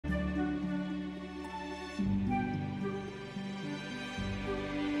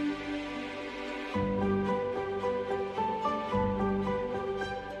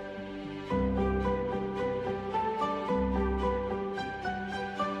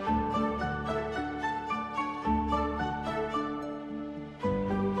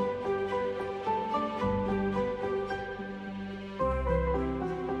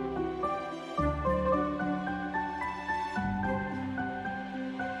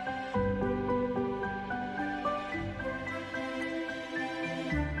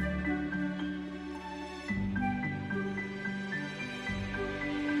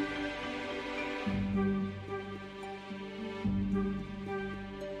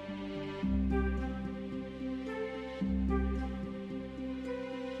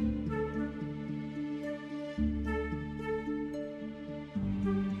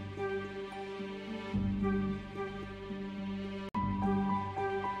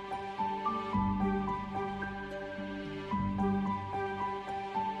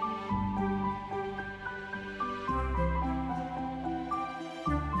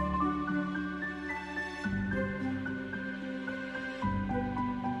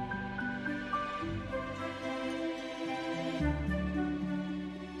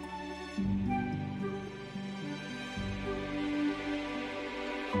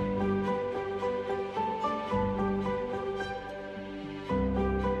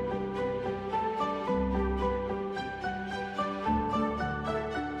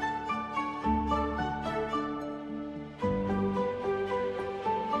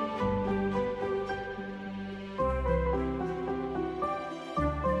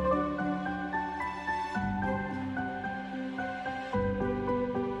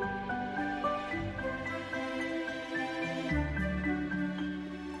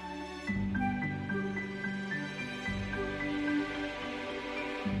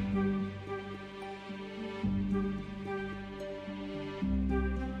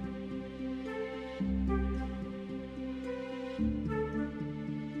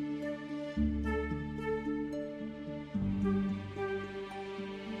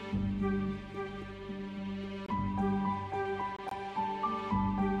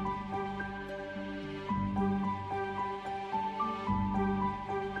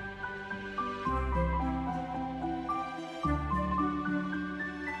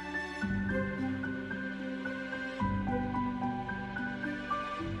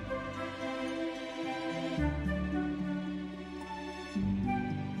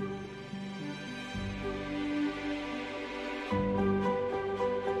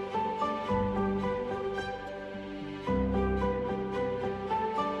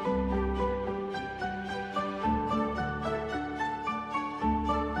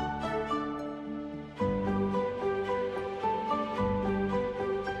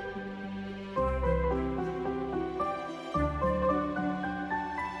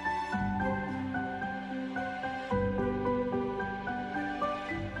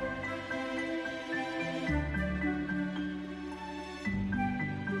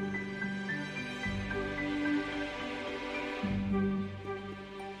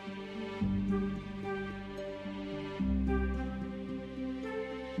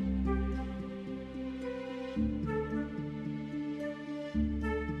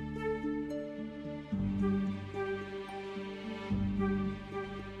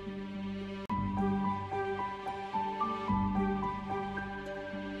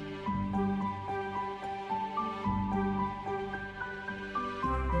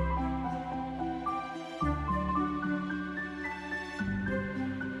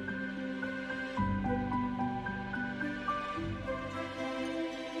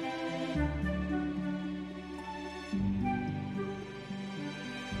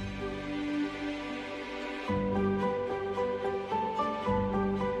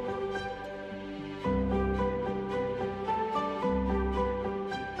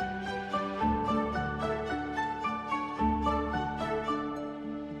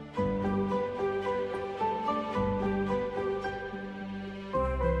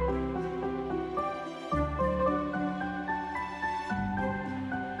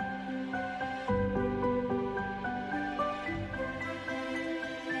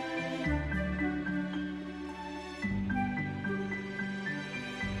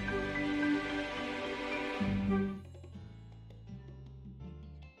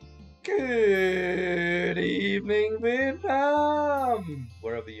Good evening, Vietnam,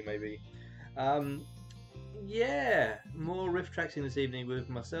 wherever you may be. Yeah, more Rifftrax in this evening with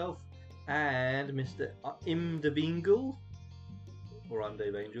myself and Mr. Imdebingle, or I'm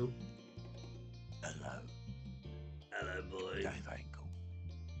Dave Angel. Hello. Hello, boy. Dave Angel.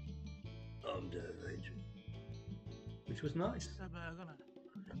 I'm Dave Angel. Which was nice. So I'm gonna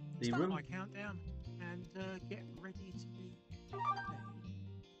The start room my countdown and get ready to be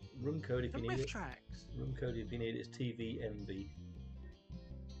room code if the you need it. Rifftrax. Room code if you need it is TVMV.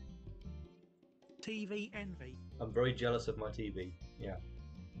 TV envy. I'm very jealous of my TV. Yeah.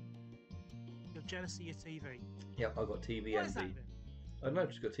 You're jealous of your TV. Yep, I've got TV Why is that envy. then? I don't know,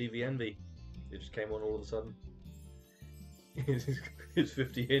 just got TV envy. It just came on all of a sudden. It's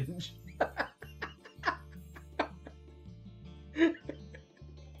 50 inch.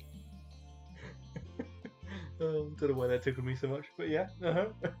 Oh, don't know why that tickled me so much, but yeah.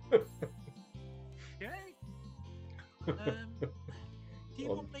 Okay. Do you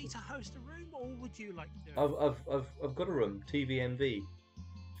want me to host a room, or would you like to do it? I've got a room, TVMV.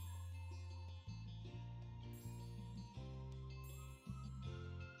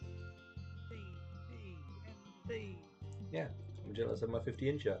 TV. Yeah, I'm jealous of my 50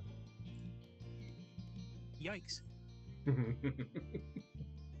 incher. Yikes.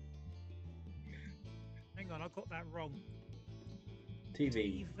 Hang on, I got that wrong.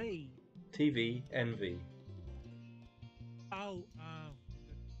 TV. TV. TVMV. Oh,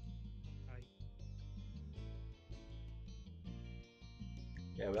 okay.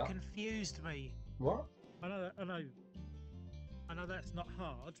 Yeah, we You are. confused me. What? I know that's not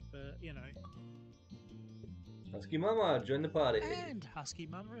hard, but you know. Husky Mama, join the party. And Husky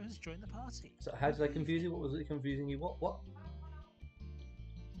Mama has joined the party. So how did I confuse you? What was it confusing you? What?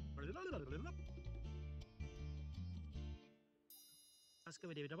 Let's go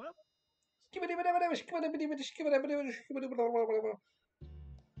with it.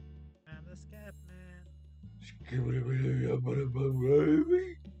 I'm the Scat Man.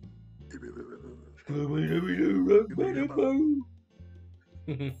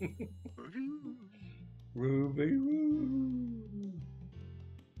 Ruby Roo.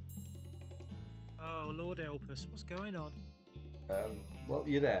 Oh, Lord help us. What's going on? Well,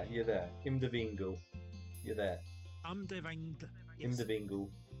 you're there. Imdebingle. You're there. I'm Devang. Imdebingle.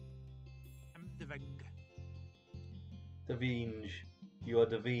 I'm Devang. Devinge. You are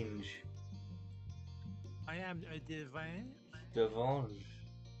Devinge. I am a Devang. Devange.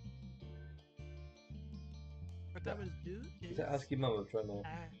 What I will do Is that Husky Mama trying to uh,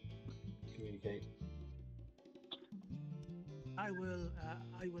 communicate? I will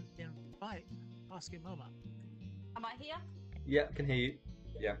invite Husky Mama. Am I here? Yeah, I can hear you.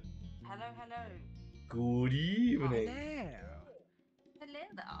 Yeah. Hello, hello. Good evening. Hello. Hello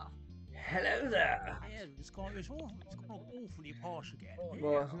there. Hello there. Yeah, it's gone awfully posh again.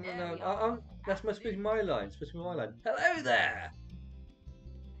 Well, Yeah, no, that's supposed to be my line. Supposed to be my line. Hello there.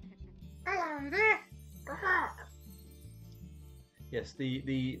 Hello there. Yes,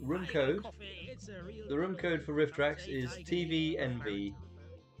 the room code. The room code for Rifftrax is TVNV.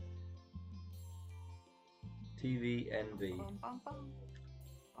 TVNV.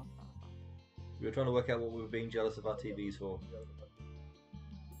 We were trying to work out what we were being jealous of our TVs for.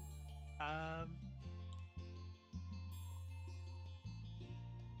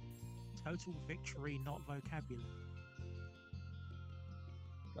 Total victory, not vocabulary.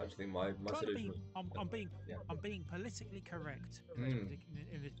 I just think my solution was. I'm being politically correct in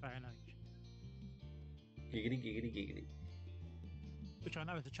this day and age. Giggity, giggity, giggity. Which I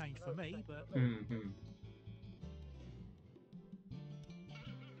know is a change for me, but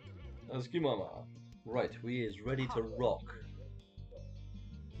Husky Mama. Right, we is ready to rock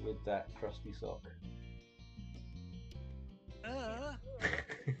with that crusty sock. Enough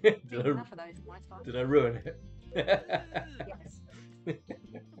of those, my time. Did I ruin it? Yes.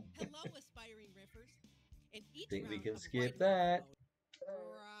 Hello, aspiring riffers. In each Think we round can of skip White that.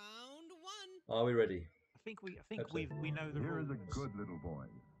 Round one. Are we ready? I think we Absolutely. we know the Here rules. is a good little boy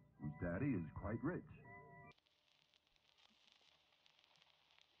whose daddy is quite rich.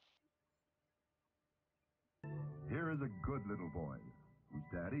 Here is a good little boy whose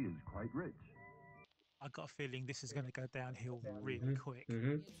daddy is quite rich. I got a feeling this is going to go downhill really quick.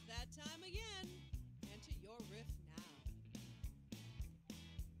 It's that time again. Enter your riff now.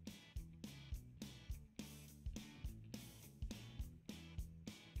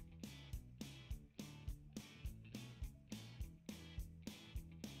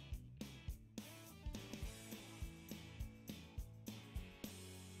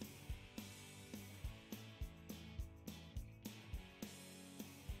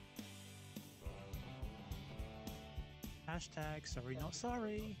 Hashtag sorry not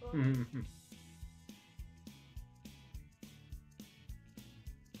sorry.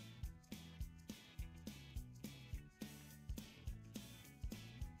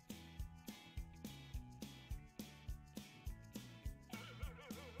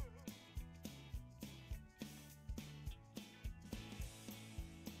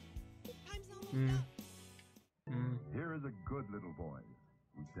 Time's almost up. Here is a good little boy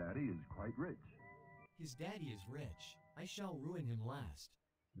whose daddy is quite rich. His daddy is rich. I shall ruin him last.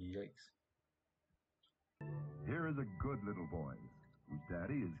 Yikes. Here is a good little boy whose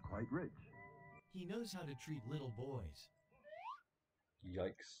daddy is quite rich. He knows how to treat little boys.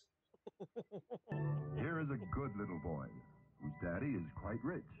 Yikes. Here is a good little boy whose daddy is quite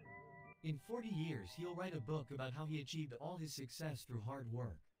rich. In 40 years, he'll write a book about how he achieved all his success through hard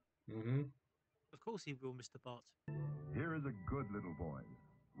work. Mm-hmm. Of course he will, Mr. Bot. Here is a good little boy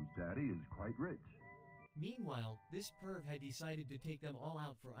whose daddy is quite rich. Meanwhile, this perv had decided to take them all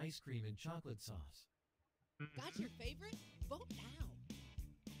out for ice cream and chocolate sauce. Got your favorite? Vote now.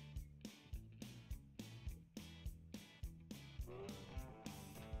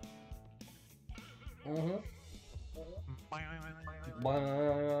 Mm-hmm. Mm-hmm.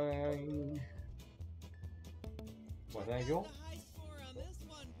 Bye. Well, there you go. The high score on this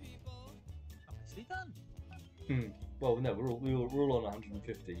one, people. Nicely done. Well, no, we're all on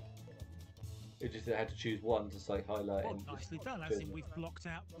 150. It just had to choose one to say highlight. Oh, and nicely just done. As in we've blocked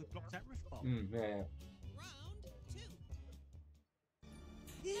out Riffbot. Yeah. Round 2.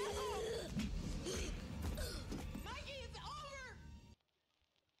 Mikey, it's over.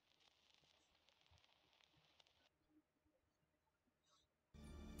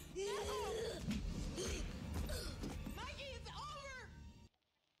 Mikey, it's over.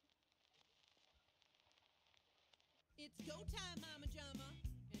 It's go time, Mama Jama.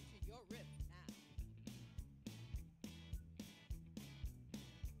 Enter your riff now.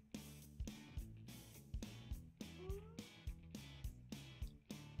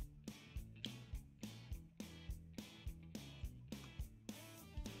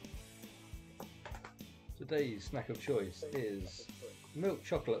 Today's snack of choice is milk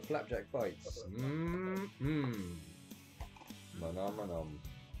chocolate flapjack bites. Mmm. Manom manom.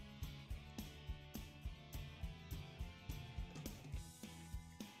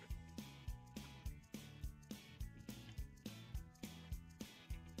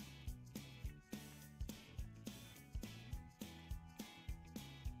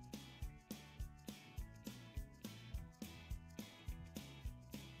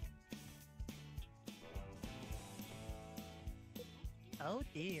 Oh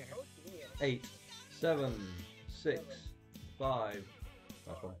dear. 8, 7, 6, 5.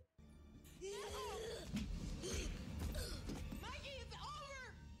 That's one. Mikey, it's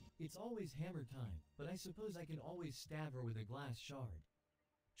over. It's always hammer time, but I suppose I can always stab her with a glass shard.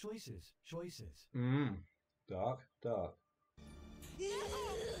 Choices, choices. Dark, dark. Mikey,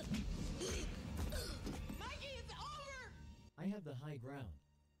 it's over. I have the high ground.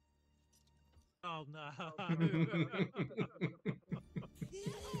 Oh no.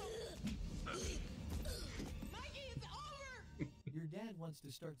 Mikey, it's over. Your dad wants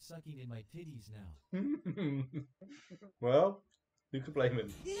to start sucking in my titties now. Well, who could blame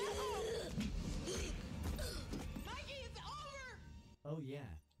him? Mikey, it's over. Oh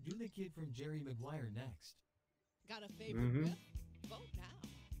yeah, do the kid from Jerry Maguire next. Got a favorite riff? Vote now.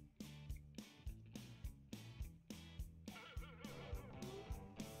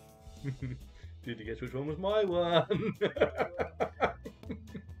 Did you guess which one was my one?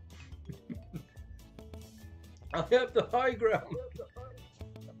 I have the high ground.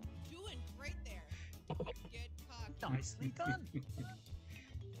 Doing great there. Get cocked. Nicely done.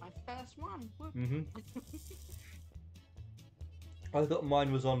 My first one. Whoop. I thought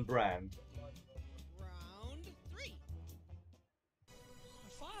mine was on brand. Round 3. My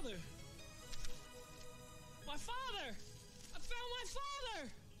father! My father! I found my father!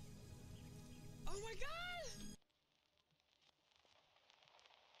 Oh my god!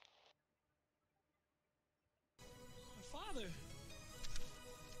 My father!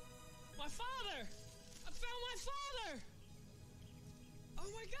 My father! I found my father! Oh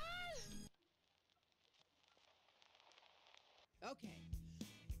my god! Okay.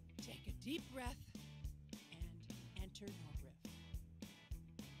 Take a deep breath and enter your riff.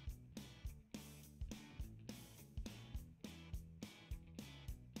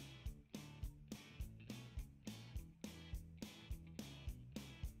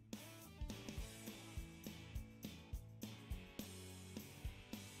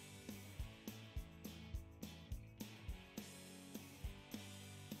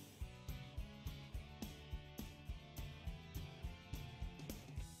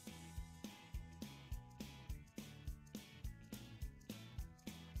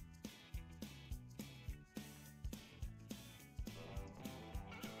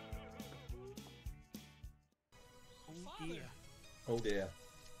 dear. Oh dear.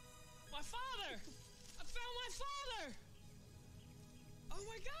 My father! I found my father! Oh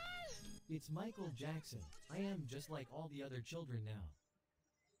my god! It's Michael Jackson. I am just like all the other children now.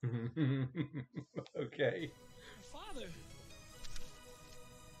 Okay. My father!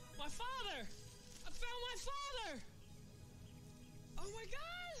 My father! I found my father! Oh my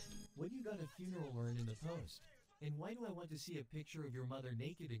god! When you got a funeral urn in the post? And why do I want to see a picture of your mother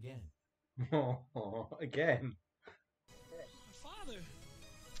naked again? Again. My father!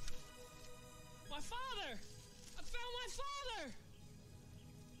 My father! I found my father!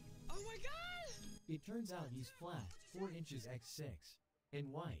 Oh my god! It turns out he's flat, 4 inches x6,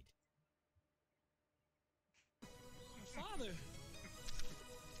 and white. My father!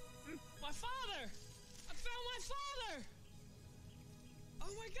 My father! I found my father!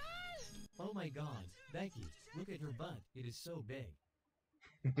 Oh my god! Oh my god, Becky, look at her butt. It is so big.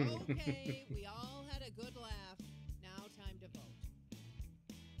 Okay, we all had a good laugh. Now time to vote.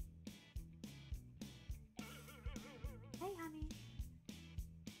 Hey, honey.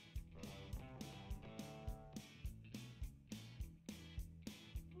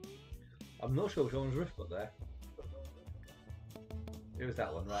 I'm not sure which one's Riff got there. It was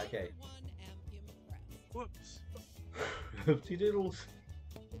that one, right? Okay. I, for one, am impressed. Whoops. Oopsie doodles.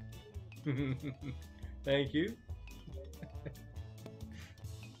 Thank you.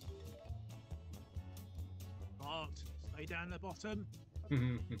 Bart, stay down the bottom.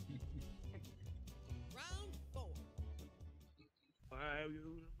 Round 4.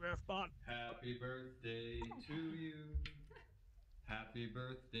 Ref Bart. Happy birthday to you. Happy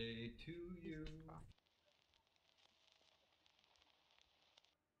birthday to you.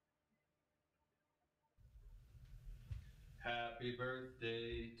 Happy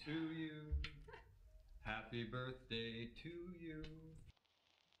birthday to you. Happy birthday to you.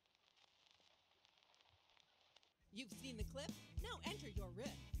 You've seen the clip? Now enter your riff.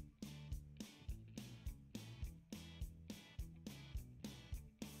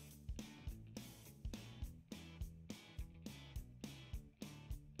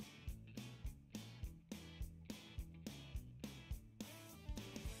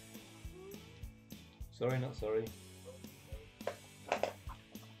 Sorry, not sorry.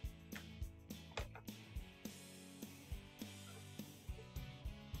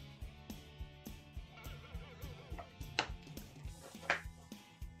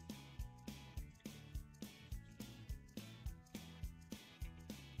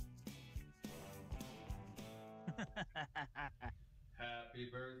 Happy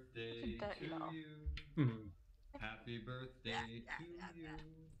birthday That's a dirty to laugh. you. Happy birthday to you.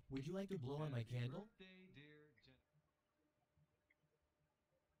 Would you like to blow on my candle? Birthday, dear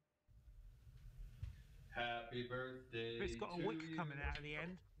Happy birthday It's got a to wick you. coming out of the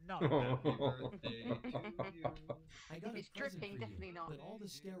end. No. Happy birthday to you. I got If it's a present dripping, for definitely you, not. but all the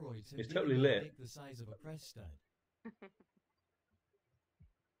steroids have It's made totally me lit. big the size of a press stud.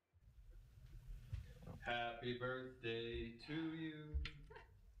 Happy birthday to you.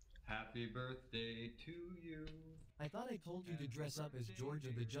 Happy birthday to you. I thought I told you to dress up as George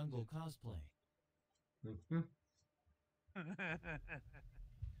of the Jungle cosplay.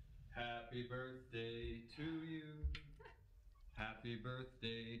 Happy birthday to you. Happy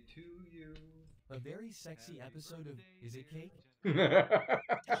birthday to you. A very sexy Happy episode of birthday, Is It dear Cake?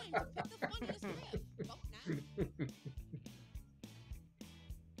 Time to pick the funniest riff. Vote now.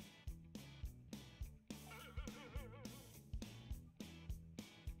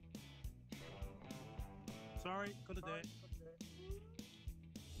 Sorry, gotta do it.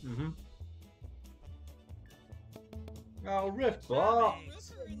 Oh, Riff Bart!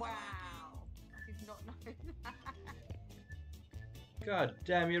 Wow. I did not know that. God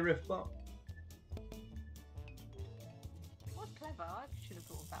damn you, Riff Bart! It was clever. I should have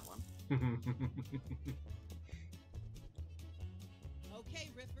thought of that one. Okay,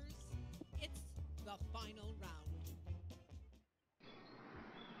 riffers. It's the final round.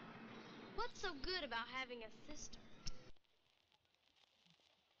 What's so good about having a sister?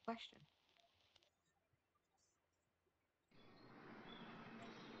 Question.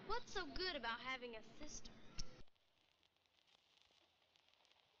 What's so good about having a sister?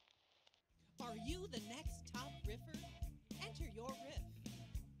 Are you the next top riffer? Enter your riff.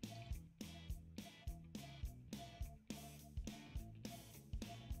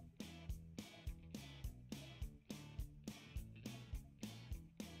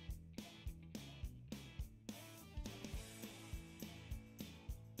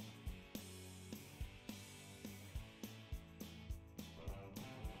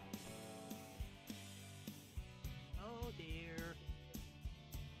 Oh dear.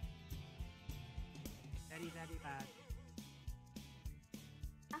 Very, very bad.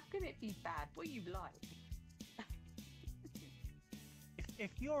 can it be bad? What you like?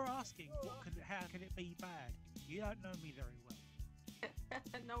 If you're asking how can it be bad, you don't know me very well.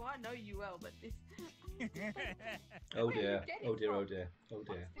 No, I know you well, but this. Oh Where dear. you get it Oh dear. from? Oh dear. Oh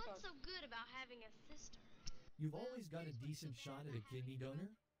dear. What's so good about having a sister? You've always got a decent shot at a kidney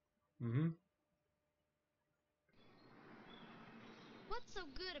donor? Mm-hmm. What's so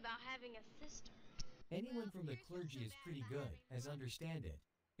good about having a sister? Anyone from the clergy is pretty good, as understand it.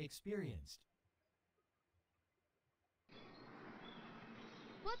 Experienced.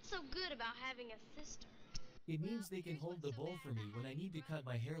 What's so good about having a sister? It means they can hold the bowl for me when I need to cut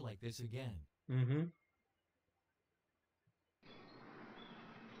my hair like this again. Mm-hmm.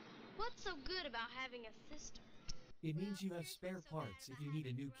 What's so good about having a sister? It means you have spare parts if you need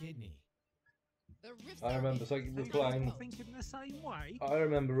a new kidney. I remember replying. Thinking the same way. I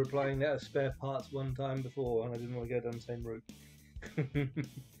remember replying that as spare parts one time before, and I didn't want to go down the same route.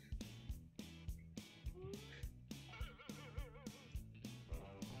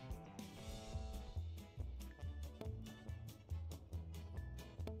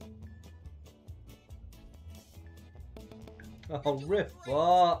 Oh,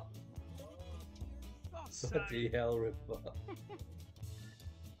 Riffbot! Bloody hell, Riffbot.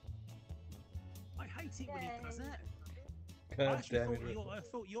 I hate it when he does that. God damn it, I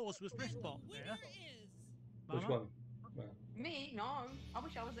thought yours was Riffbot. Yeah. Which one? Well, Me? No. I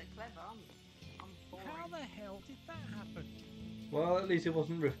wish I wasn't clever. I'm boring. How the hell did that happen? well, at least it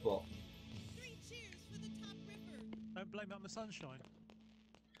wasn't Riffbot. 3 cheers for the top ripper. Don't blame it on the sunshine.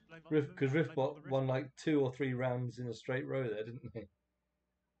 Because Riffbot won like 2 or 3 rounds in a straight row there, didn't he?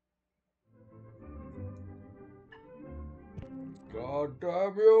 God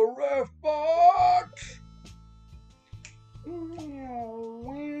damn you, Riffbot!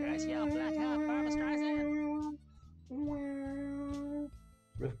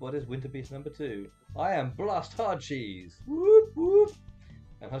 Riffbot is Winterbeast number 2. I am Blast Hard Cheese. Whoop whoop.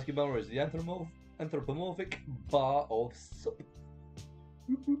 And Husky Bummer is the anthropomorphic bar of soap.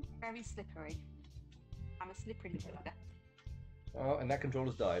 Very slippery. I'm a slippery little bugger. Oh, and that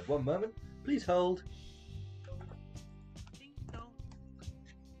controller's died. One moment, please hold. Ding dong.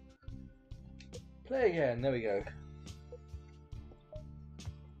 Play again. There we go.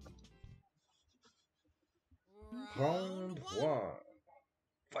 Round 1.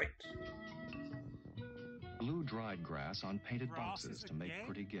 Fight. Glue dried grass on painted Grasses boxes to make again?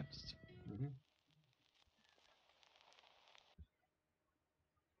 pretty gifts. Mm-hmm.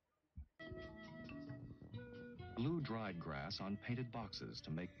 Glue dried grass on painted boxes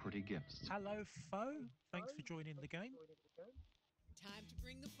to make pretty gifts. Hello, foe. Thanks for joining the game. Time to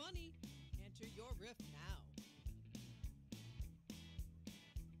bring the funny. Enter your riff now.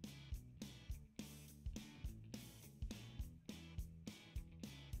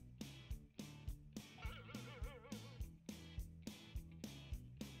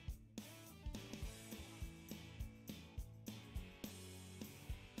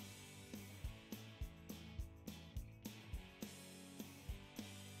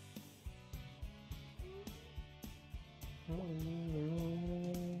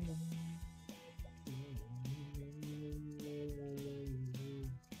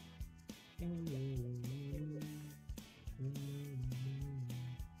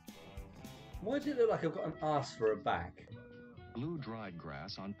 Why does it look like I've got an ass for a back? Glue dried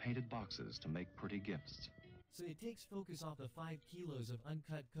grass on painted boxes to make pretty gifts. So it takes focus off the 5 kilos of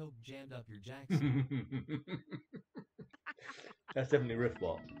uncut coke jammed up your Jackson. That's definitely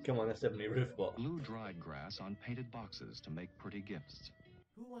Riffbot. Come on, that's definitely Riffbot. Glue dried grass on painted boxes to make pretty gifts.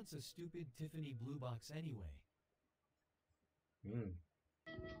 Who wants a stupid Tiffany blue box anyway?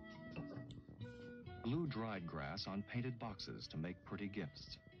 Glue dried grass on painted boxes to make pretty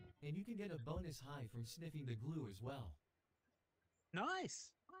gifts. And you can get a bonus high from sniffing the glue as well.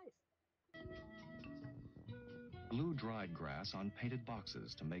 Nice. Glue dried grass on painted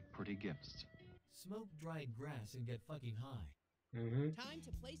boxes to make pretty gifts. Smoke dried grass and get fucking high. Mm-hmm. Time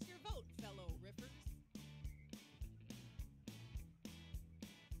to place your vote, fellow riffers.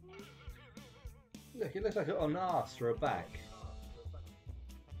 Look, it looks like an ass for a back.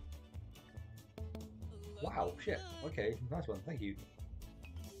 Wow, shit. Okay, nice one, thank you.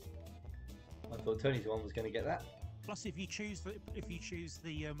 I thought Tony's one was going to get that. Plus, if you choose the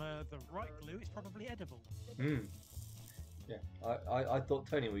right glue, it's probably edible. Yeah, I thought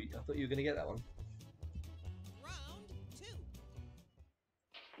Tony, I thought you were going to get that one. Round 2.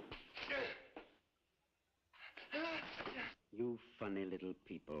 You funny little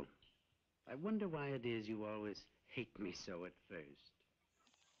people. I wonder why it is you always hate me so at first.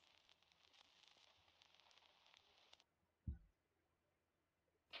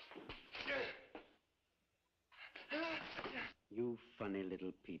 You funny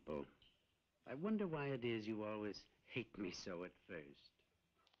little people. I wonder why it is you always hate me so at first.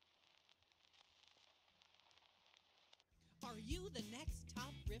 Are you the next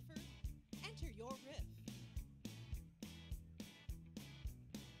top riffer? Enter your riff.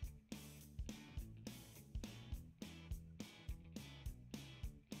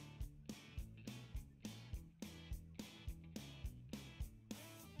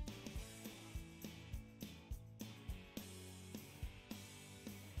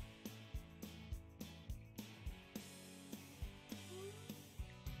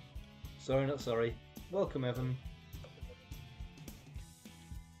 Sorry, not sorry. Welcome, Evan.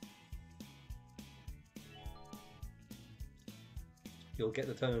 You'll get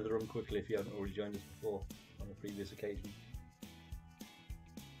the tone of the room quickly if you haven't already joined us before on a previous occasion.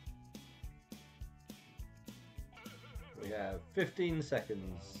 We have 15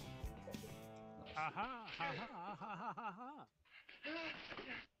 seconds. Ha ha ha ha ha ha ha.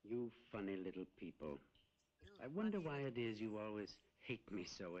 You funny little people. I wonder why it is you always hate me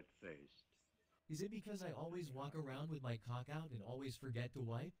so at first. Is it because I always walk around with my cock out and always forget to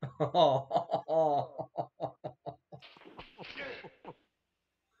wipe?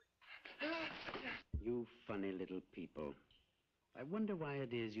 You funny little people. I wonder why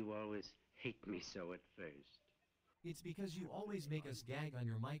it is you always hate me so at first. It's because you always make us gag on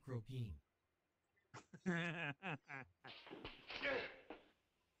your micro-peen.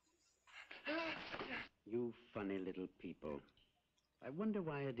 You funny little people. I wonder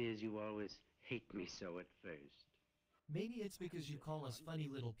why it is you always hate me so at first. Maybe it's because you call us funny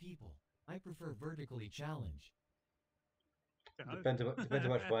little people. I prefer vertically challenged. Depends how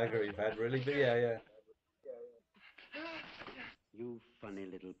much Viagra you've had, really, but yeah. You funny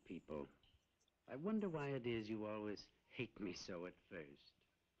little people. I wonder why it is you always hate me so at first.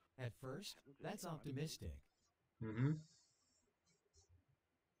 At first? That's optimistic. Mm-hmm.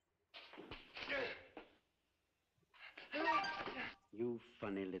 You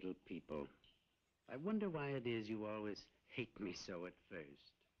funny little people. I wonder why it is you always hate me so at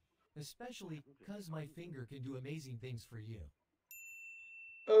first. Especially 'cause my finger can do amazing things for you.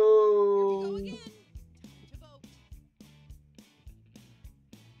 Oh! Here we go again. Time to vote.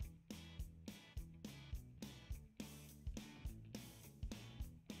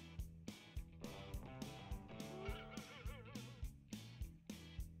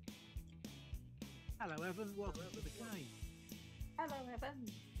 Hello, Evan. Welcome to the game. Hello, Evan.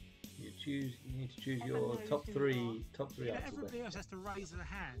 You need to choose Evan your knows top who three you Yeah, alphabets. everybody else has to raise their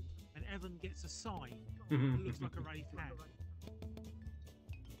hand, and Evan gets a sign that looks like a raised hand. Well,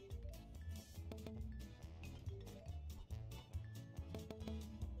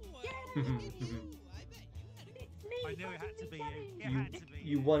 look at you. I bet you had a good It's me. I knew it had to be you. It You, had to be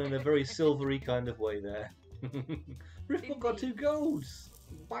you won in a very silvery kind of way there. Riffbot got 2 golds.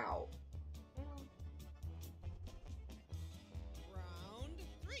 Wow. round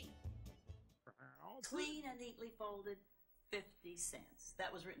 3. Clean and neatly folded, 50 cents.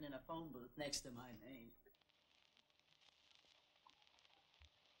 That was written in a phone booth next to my name.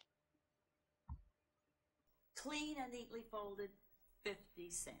 Clean and neatly folded, 50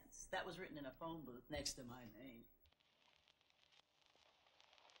 cents. That was written in a phone booth next to my name.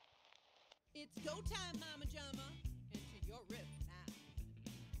 It's go time, Mama Jama. Enter your riff now.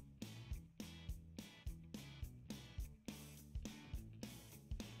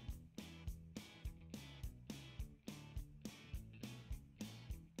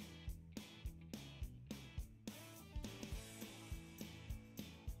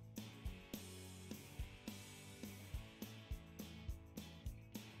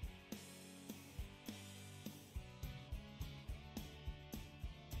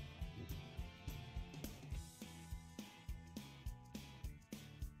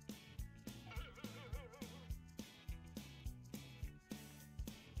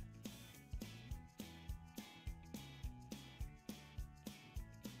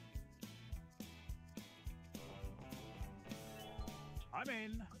 I'm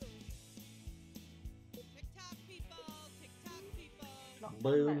in. Tick-tock, people. Tick-tock, people.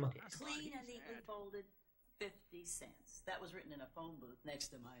 Boom. Clean and neatly folded, 50 cents. That was written in a phone booth next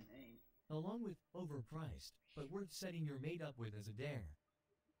to my name. Along with overpriced, but worth setting your mate up with as a dare.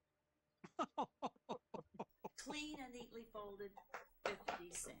 Clean and neatly folded,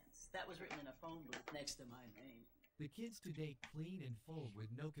 50 cents. That was written in a phone booth next to my name. The kids today clean and fold with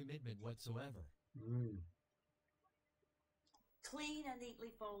no commitment whatsoever. Clean and neatly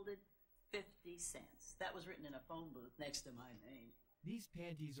folded, 50 cents. That was written in a phone booth next to my name. These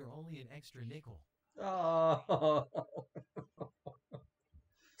panties are only an extra nickel. Oh.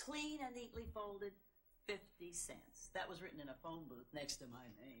 Clean and neatly folded, 50 cents. That was written in a phone booth next to my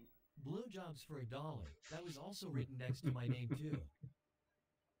name. Blowjobs for $1. That was also written next to my name, too.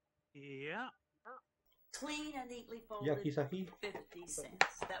 Yeah. Clean and neatly folded. Yakisaki? 50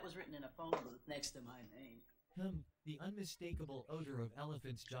 cents. That was written in a phone booth next to my name. The unmistakable odor of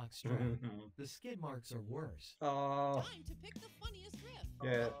elephant's jock strap. The skid marks are worse. Time to pick the funniest riff.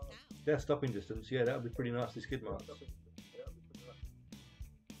 Yeah, their stopping distance. Yeah, that would be pretty nasty skid marks.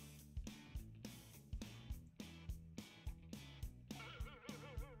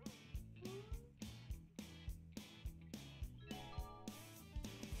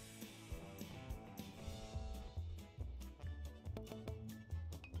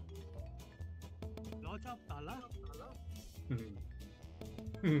 Blowjob dollar.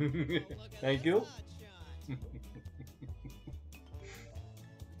 Thank you.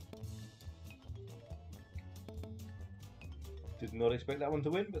 Did not expect that one to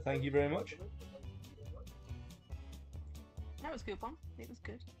win, but thank you very much. That was a good one. It was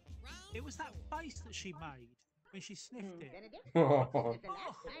good. It was that face that she made when she sniffed it. Benedict, this is the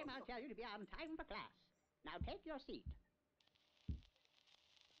last time I'll tell you to be on time for class. Now take your seat.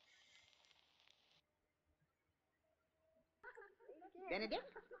 Benedict,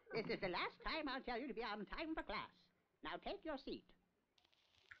 this is the last time I'll tell you to be on time for class. Now take your seat.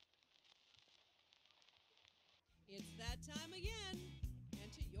 It's that time again.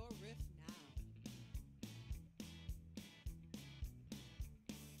 Enter your riff now.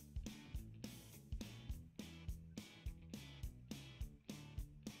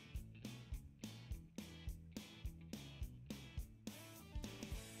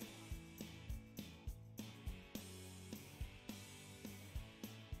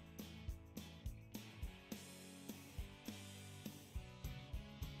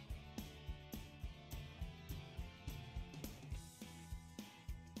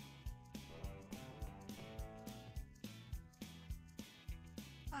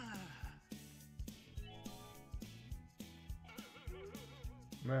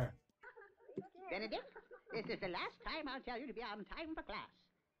 Nah. Benedict, this is the last time I'll tell you to be on time for class.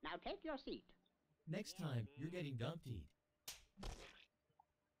 Now take your seat. Next time, you're getting dumptied.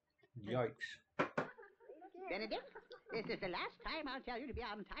 Yikes. Benedict, this is the last time I'll tell you to be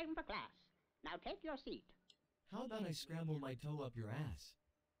on time for class. Now take your seat. How about I scramble my toe up your ass?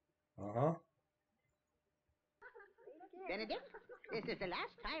 Uh-huh. Benedict, this is the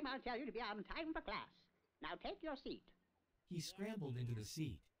last time I'll tell you to be on time for class. Now take your seat. He scrambled into the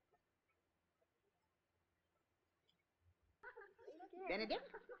seat. Benedict,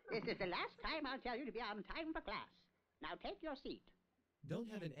 this is the last time I'll tell you to be on time for class. Now take your seat. Don't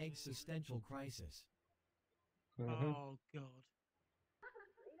have an existential crisis. Oh, God.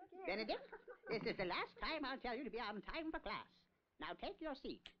 Benedict, this is the last time I'll tell you to be on time for class. Now take your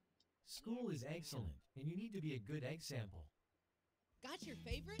seat. School is excellent, and you need to be a good egg sample. Got your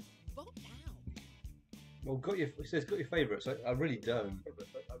favorite? Vote now. Well, it says got your favourites. I really don't.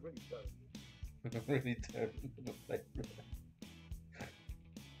 I really don't. I really don't.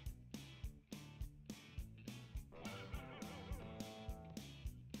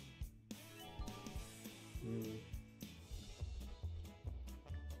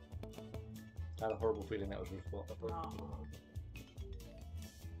 I had a horrible feeling that was Rifftrax.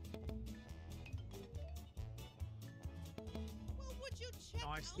 Well, would you check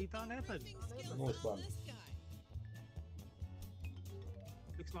Nicely out done, the Evan. riffing skills Nice of one. this guy?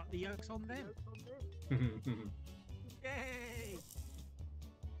 Looks like the yoke's on them. Yay!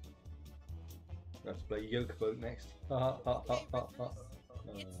 Let's play Yoke Boat next. Ha ha ha ha ha.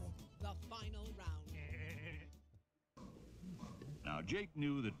 It's the final round. Now, Jake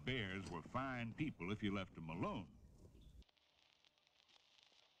knew that bears were fine people if you left them alone.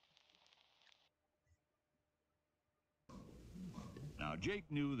 Now, Jake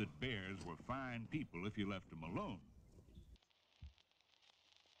knew that bears were fine people if you left them alone.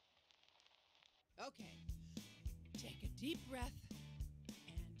 Okay, take a deep breath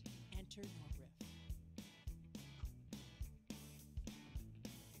and enter your riff.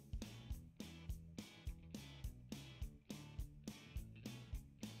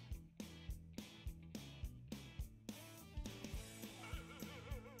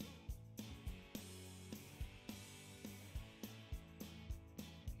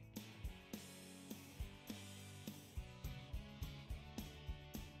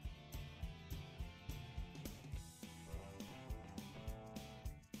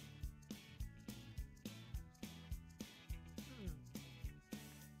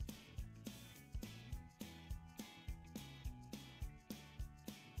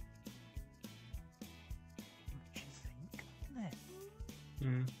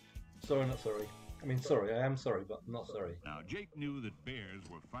 Sorry, not sorry. I mean, sorry, I am sorry, but not sorry. Now, Jake knew that bears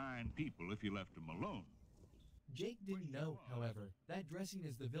were fine people if you left them alone. Jake didn't know, however, that dressing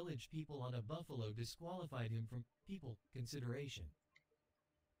as the village people on a buffalo disqualified him from people consideration.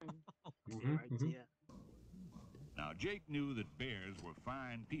 Dear. Now, Jake knew that bears were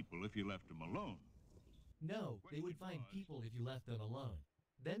fine people if you left them alone. No, they would find people if you left them alone.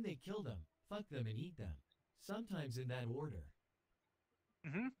 Then they kill them, fuck them, and eat them. Sometimes in that order.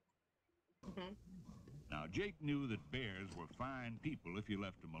 Now, Jake knew that bears were fine people if you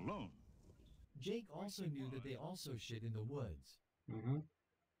left them alone. Jake also knew that they also shit in the woods.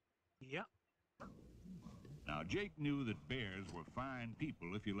 Yep. Now, Jake knew that bears were fine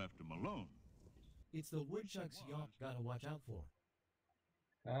people if you left them alone. It's the woodchucks y'all gotta watch out for.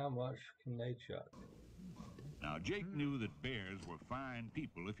 How much can they chuck? Now, Jake knew that bears were fine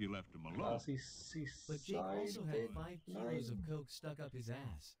people if you left them alone. But Jake also had 5 kilos of coke stuck up his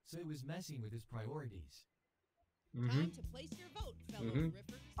ass, so it was messing with his priorities. Time to place your vote, fellow riffers.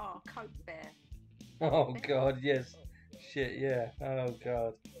 Oh, Coke Bear. Oh God, yes. Shit, yeah. Oh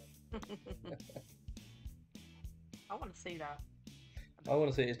God. I want to see that. I want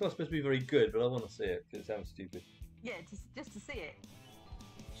to see it. It's not supposed to be very good, but I want to see it because it sounds stupid. Yeah, just to see it.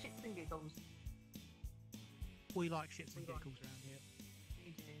 Shits and giggles. We like shits and giggles around here.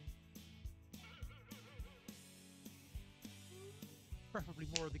 We do. Preferably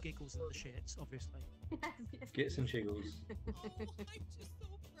more of the giggles than the shits, obviously. Gits and chiggles. I'm just so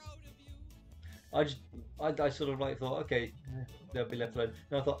proud of you. I sort of like thought, okay, they'll be left alone.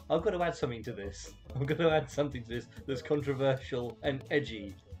 And I thought, I've got to add something to this. I'm going to add something to this that's controversial and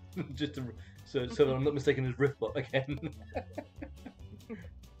edgy, just to, so that I'm not mistaken as Riffbot again.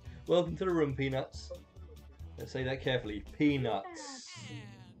 Welcome to the room, Peanuts. Let's say that carefully. Peanuts.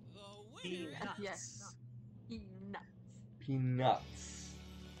 Yes. Peanuts. Peanuts.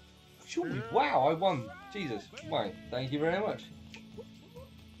 Surely, wow, I won. Jesus, why? Thank you very much.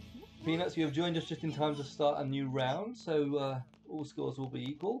 Peanuts, you have joined us just in time to start a new round, so all scores will be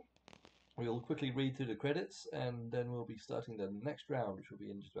equal. We'll quickly read through the credits, and then we'll be starting the next round, which will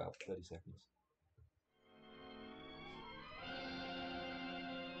be in just about 30 seconds.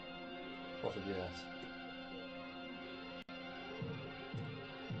 Possibly yes.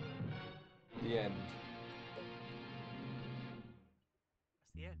 The end. That's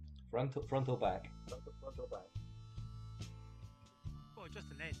the end. Front or back? Oh,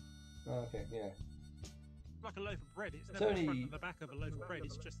 just an end. Oh, okay, yeah. Like a loaf of bread. It's It's never only- the front and the back of a loaf of bread.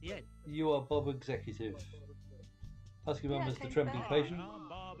 It's just the end. You are Bob Executive. Husky Mum is the okay, trembling fair. patient. I'm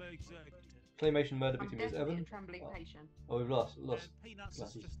Bob Executive. Claymation murder I'm victim is definitely Evan. a trembling patient. Oh, we've lost. And Peanuts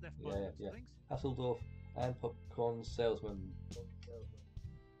has Glasses. just left Yeah, my yeah. things. Hasseldorf and Popcorn Salesman.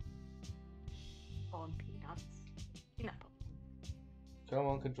 On peanuts. Peanut pop. Come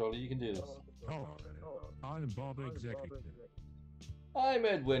on, controller, you can do this. Hello, I'm Bob Executive. I'm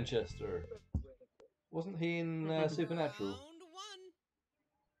Ed Winchester. Wasn't he in Supernatural? Round 1.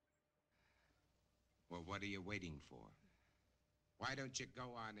 Well, what are you waiting for? Why don't you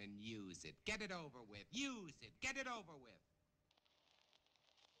go on and use it? Get it over with. Use it. Get it over with.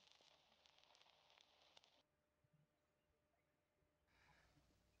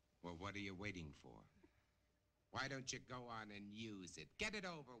 Well, what are you waiting for? Why don't you go on and use it? Get it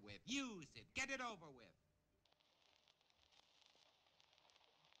over with. Use it. Get it over with.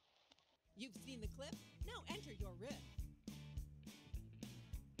 You've seen the clip? Now enter your riff.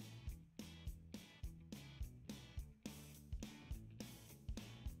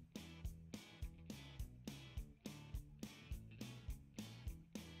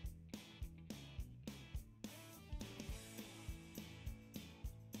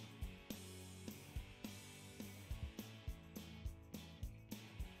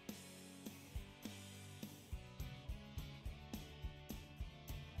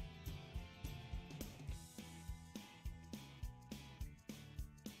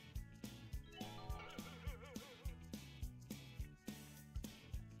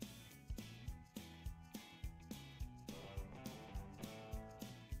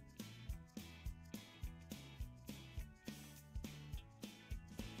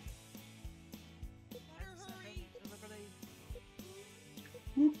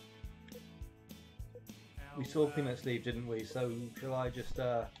 We saw Peanut's leave, didn't we? So shall I just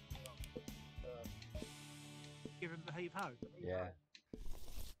Give him the heave ho. Yeah.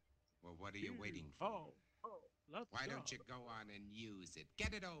 Well, what are you waiting for? Let's Why go. don't you go on and use it?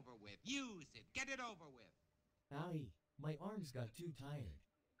 Get it over with. Use it. Get it over with. Owie, my arms got too tired.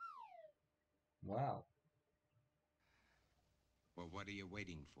 Wow. Well, what are you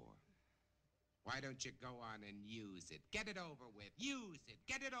waiting for? Why don't you go on and use it? Get it over with. Use it.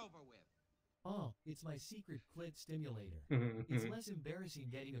 Get it over with. Oh, it's my secret clit stimulator. It's less embarrassing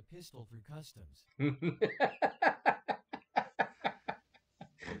getting a pistol through customs. Well,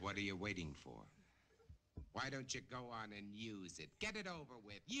 what are you waiting for? Why don't you go on and use it? Get it over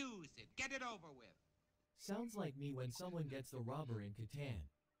with. Use it. Get it over with. Sounds like me when someone gets the robber in Catan.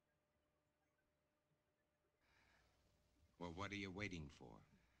 Well, what are you waiting for?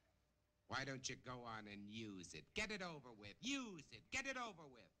 Why don't you go on and use it? Get it over with. Use it. Get it over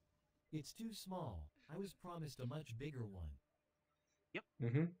with. It's too small. I was promised a much bigger one. Yep.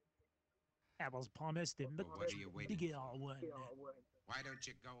 Mm-hmm. I was promised him the Well, what are you waiting bigger for? one. Why don't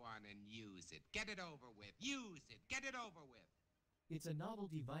you go on and use it? Get it over with. Use it. Get it over with. It's a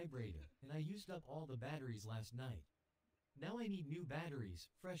novelty vibrator, and I used up all the batteries last night. Now I need new batteries,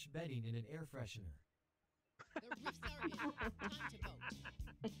 fresh bedding, and an air freshener. The riffs are in. Time to vote.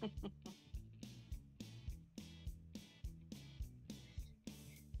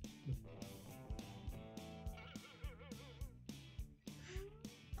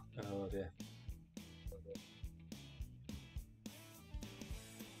 Oh dear.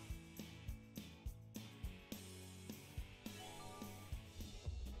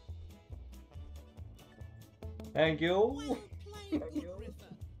 Thank you. Well played, good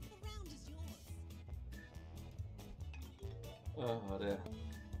Riffer. The round is yours. Oh dear.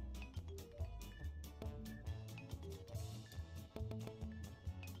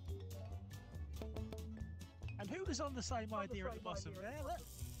 And who was on the same idea at the bottom there? Look.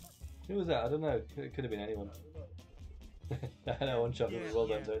 Who was that? I don't know. It could have been anyone. No, one shot. Yeah, Well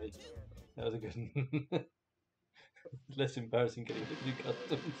done, yeah. Tony. That was a good one. Less embarrassing getting the new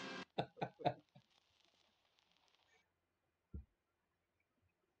customs.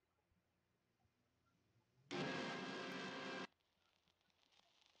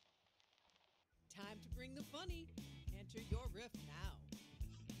 Time to bring the funny. Enter your riff now.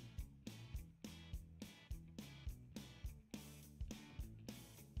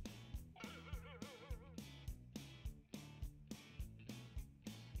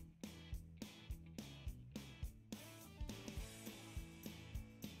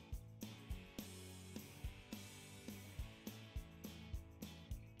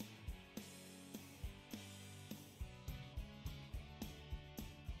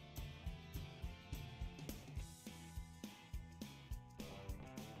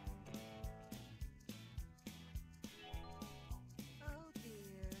 Oh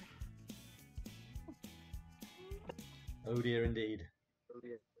dear. Oh dear, indeed.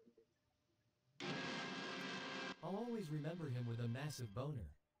 I'll always remember him with a massive boner.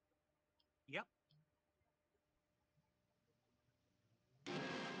 Yep.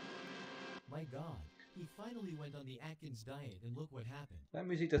 My God, he finally went on the Atkins diet, and look what happened. That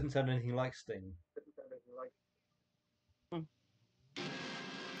music doesn't sound anything like Sting.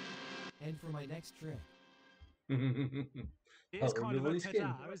 And for my next trick, It I'll is kind of remove all a your skin.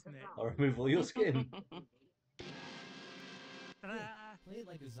 ta-da, isn't it? I'll remove all your skin. Ta-da. play it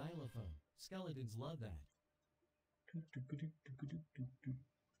like a xylophone. Skeletons love that.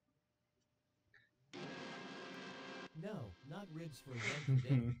 No, not ribs for again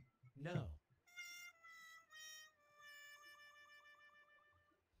today. No.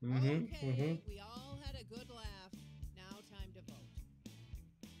 Okay, we all had a good laugh. Now time to vote.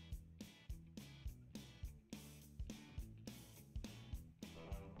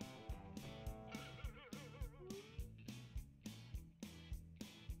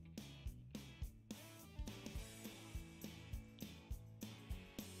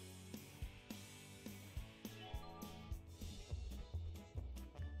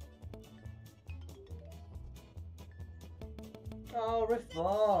 Oh,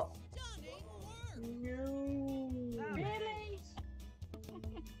 Rifftrax. Stunning work. No. Really?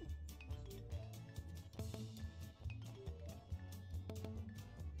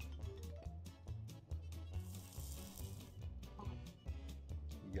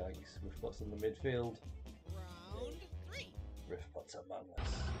 Yikes, Rifftrax in the midfield. Round 3. Rifftrax among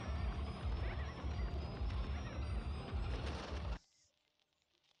us.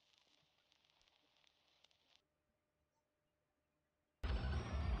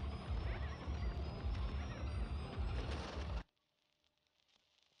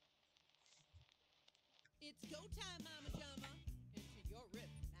 It's go time, Mama Jama. Enter your riff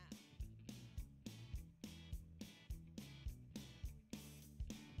now.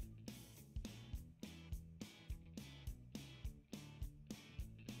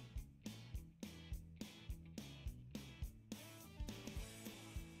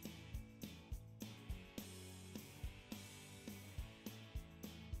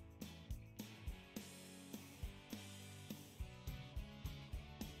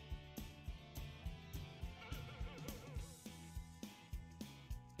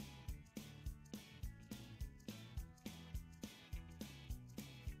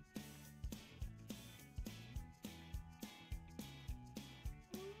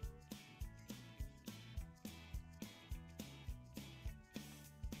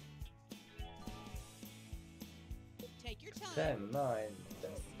 Take your time. 10, 9,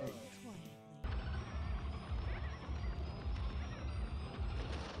 10, 8.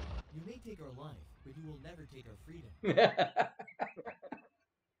 You may take our life, but you will never take our freedom.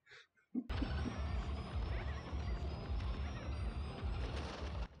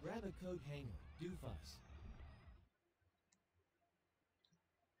 Grab a coat hanger, doofus.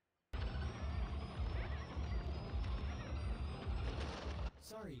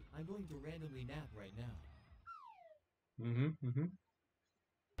 Sorry, I'm going to randomly nap right now.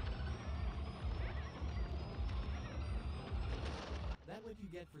 That what you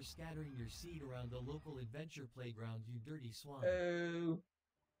get for scattering your seed around the local adventure playground, you dirty swine. Oh.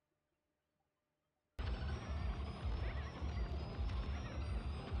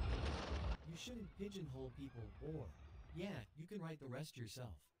 You shouldn't pigeonhole people, or, yeah, you can write the rest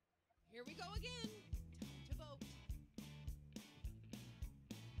yourself. Here we go again. Time to vote.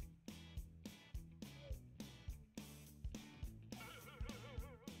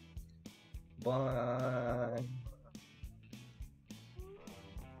 Bye.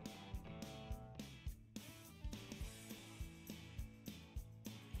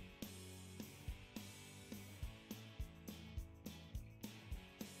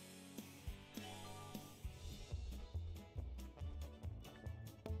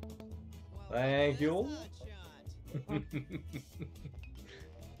 Thank you.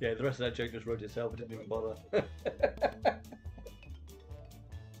 Yeah, the rest of that joke just wrote itself. It didn't even bother.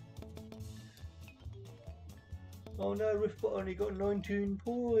 Oh no, Riffbot only got 19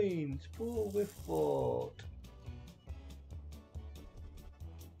 points. Poor Riffbot.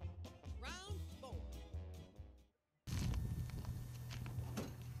 Round 4.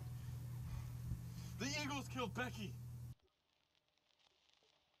 The Eagles killed Becky.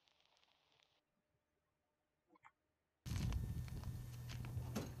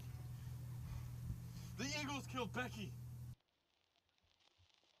 The Eagles killed Becky.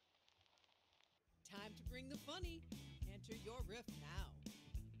 Time to bring the funny. Enter your riff now.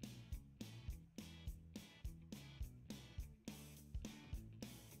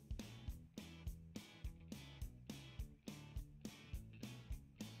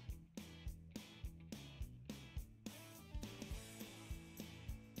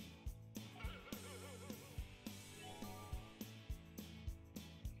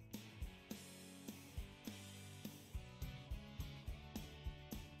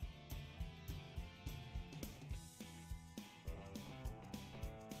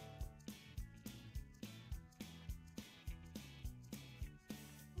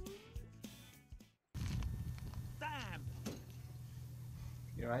 Damn!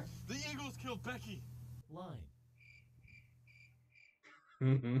 You right? The Eagles killed Becky. Line.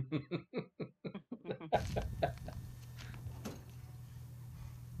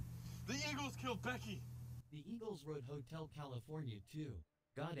 The Eagles killed Becky. The Eagles wrote Hotel California too.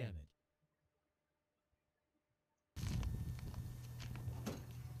 Goddamn it.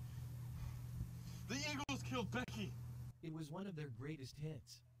 The Eagles killed Becky. It was one of their greatest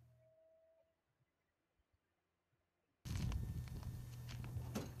hits.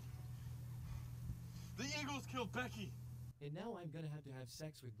 The Eagles killed Becky. And now I'm gonna have to have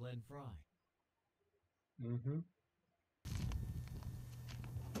sex with Glenn Fry.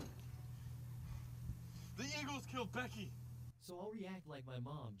 The Eagles killed Becky. So I'll react like my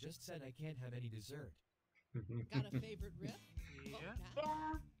mom just said I can't have any dessert. Got a favorite riff? Yeah. Vote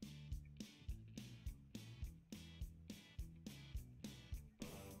now.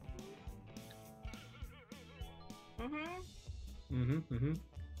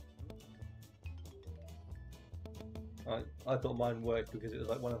 I thought mine worked because it was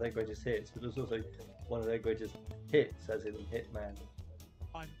like one of their greatest hits, but it was also one of their greatest hits, as in Hitman.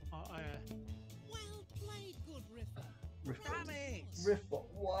 Well played, good riffer. Damn it! Riffbot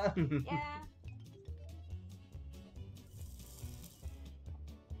won. Yeah.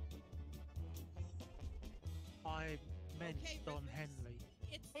 I meant Okay, Don riffers. Henley.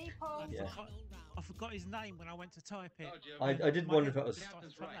 It's People. the Yeah. final round. I forgot his name when I went to type it. I did My wonder if head that was. started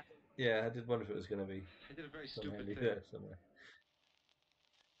Captain's like right. that. Yeah, I did wonder if it was going to be I did a very Don stupid Henley thing. there somewhere.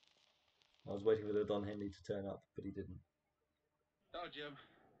 I was waiting for the Don Henley to turn up, but he didn't. Oh, Jim.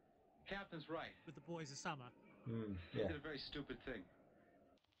 Captain's right. With the Boys of Summer. I Yeah, did a very stupid thing.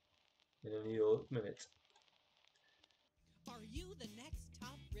 in a New York minute. Are you the next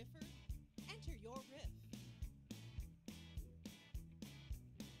top riffer? Enter your riff.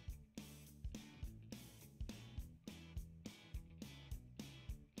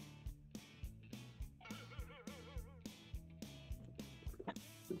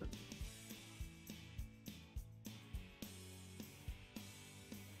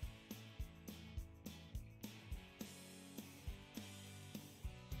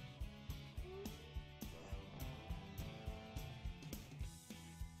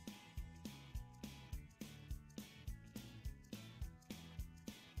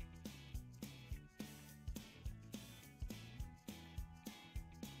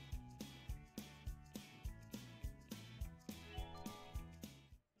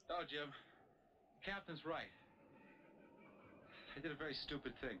 Oh, Jim. Captain's right. I did a very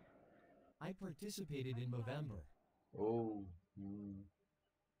stupid thing. I participated in Movember. Oh.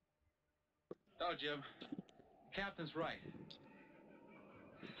 Oh, Jim. Captain's right.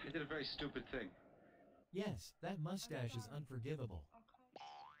 I did a very stupid thing. Yes, that mustache is unforgivable.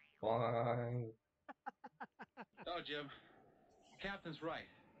 Why? Oh, Jim. Captain's right.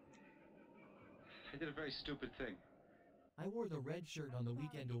 I did a very stupid thing. I wore the red shirt on the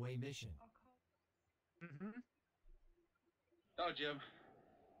weekend away mission. Oh, Jim.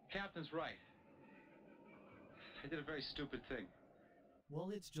 Captain's right. I did a very stupid thing. Well,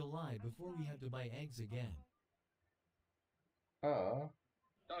 it's July before we have to buy eggs again. Ah.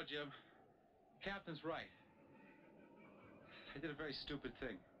 Oh, Jim. Captain's right. I did a very stupid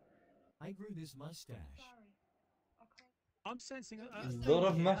thing. I grew this mustache. I'm sensing A lot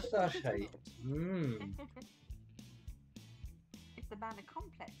of mustache hate. It's the man of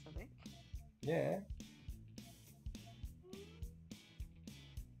complex, I think. Yeah.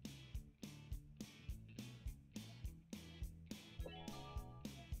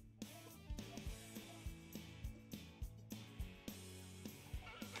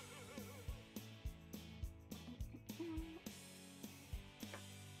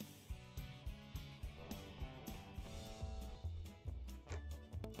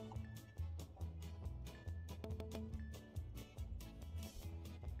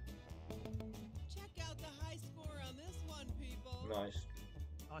 Check out the high score on this one, people. Nice.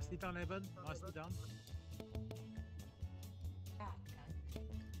 Nicely done, Evan. Nicely done.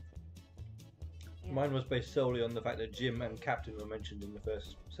 Mine was based solely on the fact that Jim and Captain were mentioned in the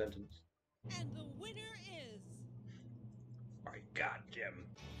first sentence. And the winner is... My God, Jim.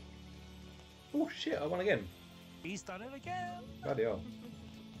 Oh shit, I won again. He's done it again. Bloody hell.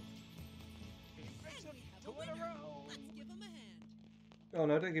 Two in a row. Let's give him a hand. Oh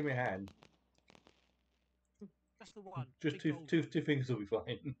no, don't give me a hand. Just the one. Just Big two goal. fingers will be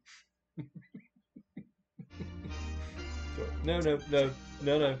fine. No. Make it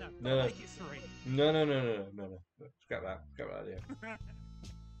three. No. Scrap that idea.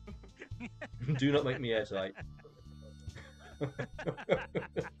 Do not make me airtight.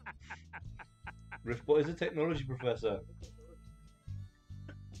 Riffbot is a technology professor.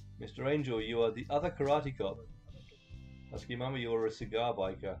 Mr. Angel, you are the other karate cop. Husky Mama, you are a cigar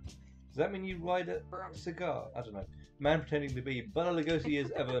biker. Does that mean you ride a cigar? I don't know. Man pretending to be Bela Lugosi is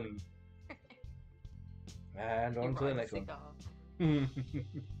Evan. And on to the next one.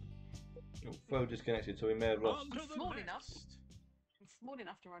 Oh, phone disconnected, so we may have lost. It's small enough. It's small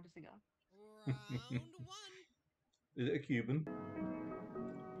enough to ride a cigar. Round one. Is it a Cuban?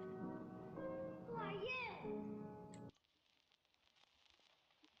 Who are you?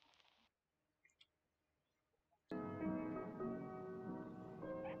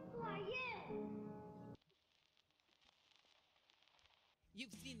 Who are you?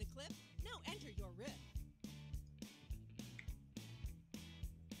 You've seen the clip? Now enter your riff.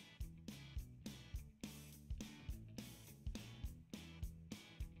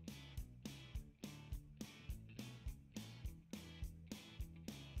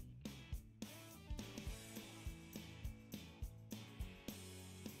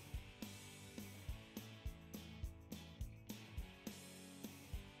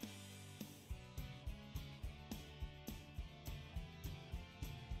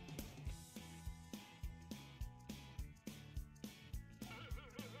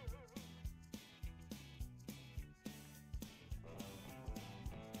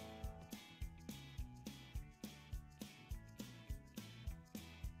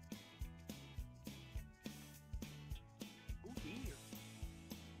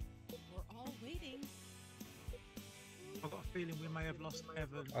 We're all waiting. I've got a feeling we may have lost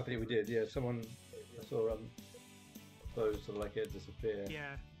Evan. I think we did, yeah. Someone, I saw Bo sort of like it disappear.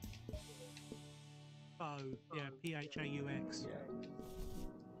 Yeah. Bo. Yeah, Phaux. Yeah.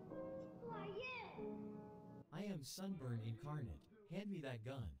 Who are you? I am Sunburn incarnate. Hand me that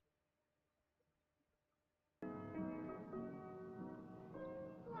gun. Who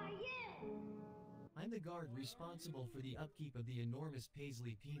are you? I'm the guard responsible for the upkeep of the enormous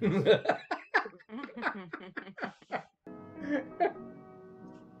Paisley penis. Who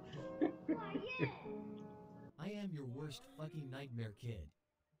are you? I am your worst fucking nightmare kid.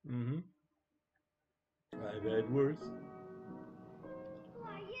 Mm-hmm. I've had worse. Who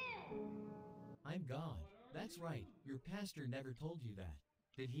are you? I'm God. That's right. Your pastor never told you that.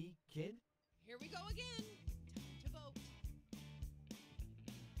 Did he, kid? Here we go again. Time to vote.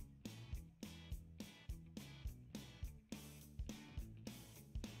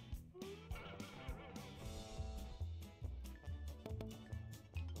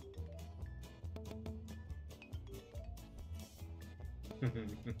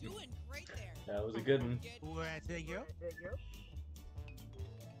 Doing great there. That was a good one. There you go.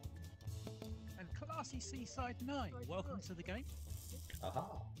 And Classy Seaside 9, welcome to the game. Aha.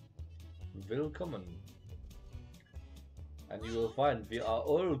 Willkommen. And you will find we are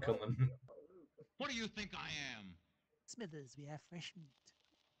all coming. What do you think I am? Smithers, we have fresh meat.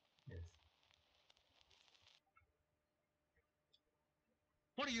 Yes.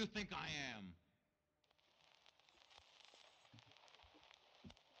 What do you think I am?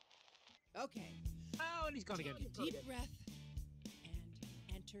 Okay. Oh, and he's gone again. Take a deep breath and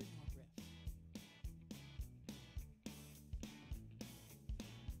enter your riff.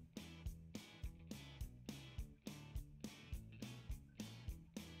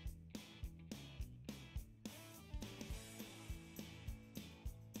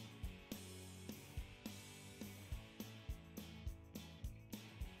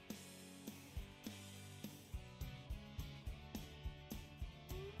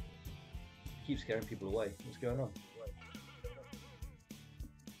 Keep scaring people away. What's going on?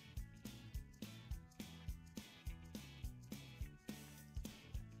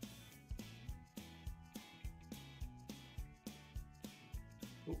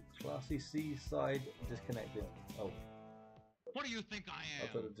 Oh, Classy Seaside disconnected. Oh. What do you think I I am?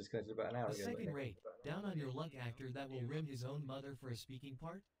 thought it disconnected about an hour A ago. second rate, down on your luck actor that will rim his own mother for a speaking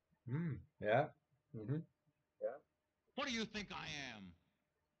part? Yeah. Mm-hmm. What do you think I am?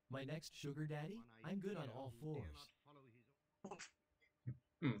 My next sugar daddy? I'm good on all fours.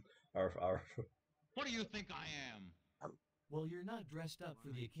 Arf, arf. What do you think I am? Well, you're not dressed up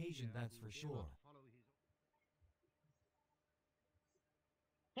for the occasion, that's for sure.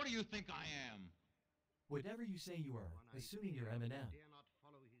 What do you think I am? Whatever you say you are, assuming you're Eminem.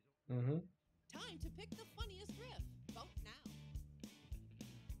 Mm-hmm. Time to pick the funniest riff. Vote now.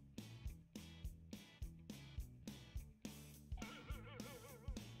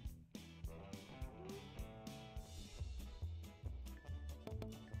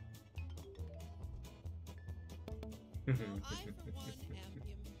 Well, I, for one, am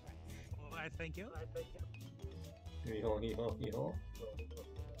impressed. All right, thank you.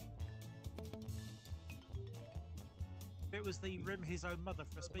 It was the rim his own mother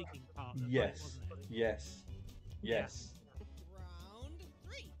for a speaking part. Yes. Wasn't it? Yes. Yes. Round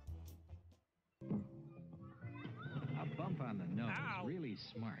 3. A bump on the nose Ow. really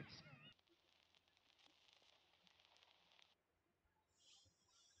smarts.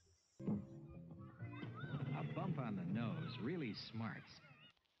 A bump on the nose really smarts.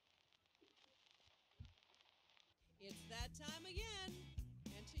 It's that time again.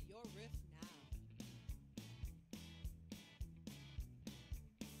 Enter your riff now.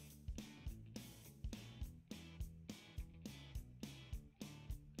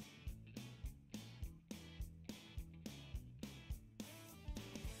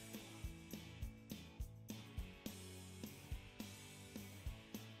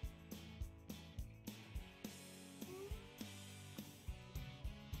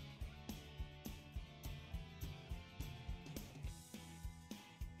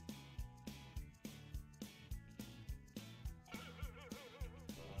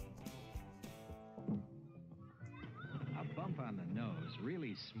 A bump on the nose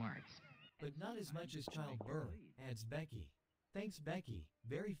really smarts. But not as much as Child Burr, adds Becky. Thanks, Becky.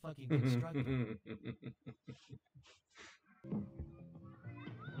 Very fucking constructive.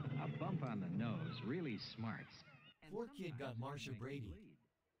 A bump on the nose really smarts. Poor kid got Marsha Brady.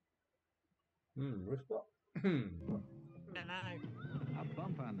 Respect. A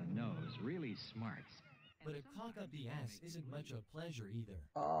bump on the nose really smarts. But a cock up the ass isn't much a pleasure either.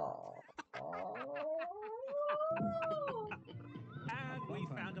 Oh. And we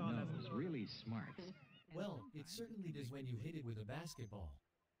found our level. Nose really smarts. Well, it certainly does when you hit it with a basketball.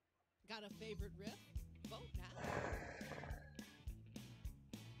 Got a favorite riff? Vote now.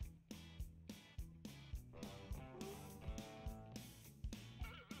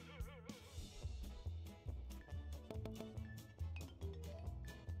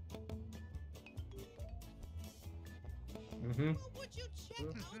 Mm-hmm. Would you check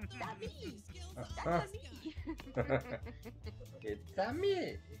out the music skills of That's this guy? It's a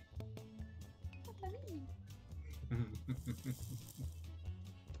me. I'm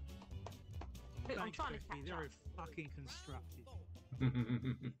Thanks, trying to Becky. catch They're up. fucking constructed.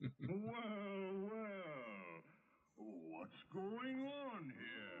 What's going on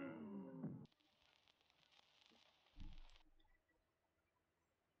here?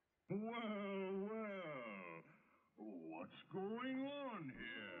 What's going on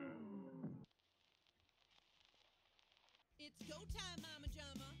here? It's go time, Mama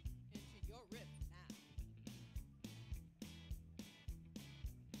Jama. Enter your riff now.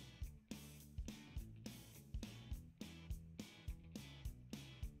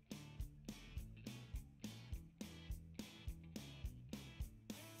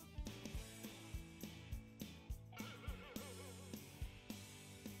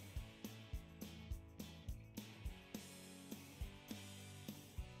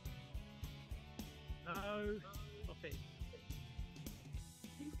 No, stop it.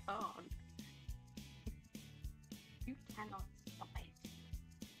 You can't. You cannot stop it.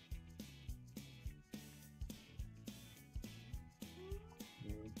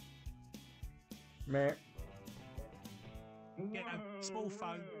 Meh. Yeah, small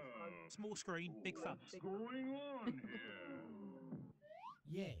phone, small screen, big thumbs. What's going on here?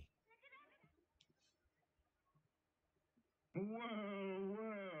 Yay. Well,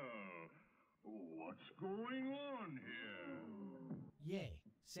 what's going on here? Yay.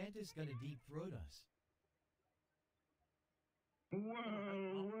 Santa's gonna deep throat us.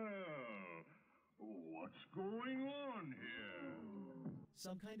 Well, what's going on here?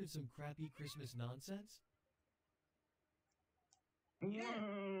 Some crappy Christmas nonsense? Well,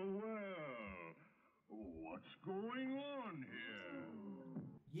 what's going on here?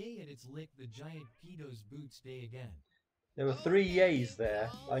 Yay, and it's licked the giant pedo's boots day again. There were 3 yays there.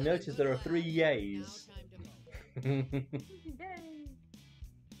 I noticed there are 3 yays.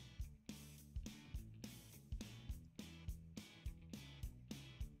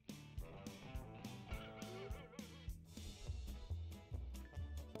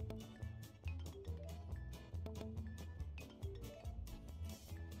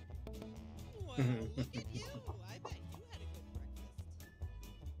 Well, look at you. I bet you had a good breakfast.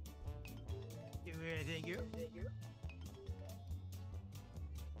 You ready, you?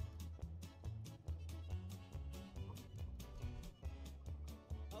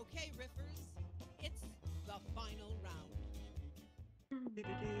 Okay, Riffers, it's the final round. You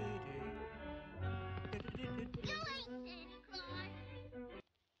ain't Santa Claus.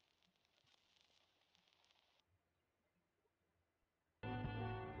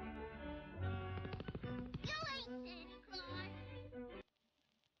 You ain't Santa Claus.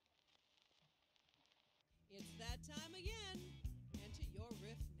 It's that time again. Enter your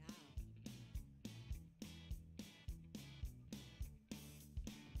riff now.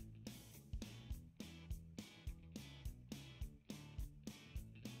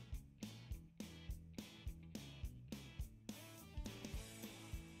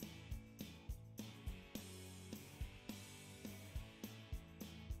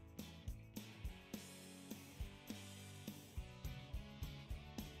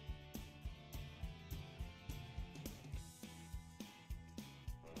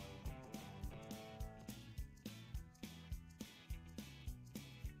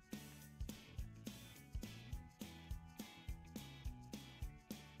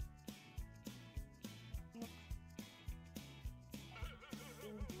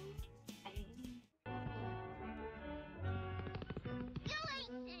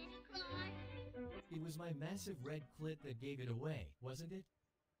 It was my massive red clit that gave it away, wasn't it?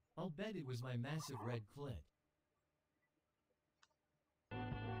 I'll bet it was my massive red clit.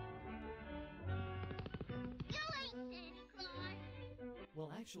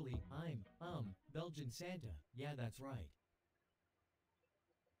 Well, actually, I'm, Belgian Santa. Yeah, that's right.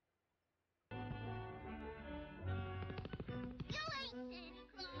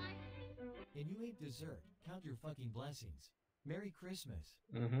 And you ain't dessert. Count your fucking blessings. Merry Christmas.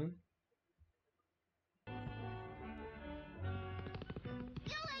 Mm-hmm.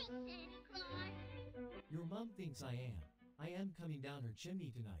 Your mom thinks I am. I am coming down her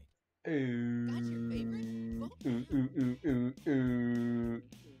chimney tonight. Ooh. That's your favorite? Vote Ooh, ooh, ooh, ooh, ooh.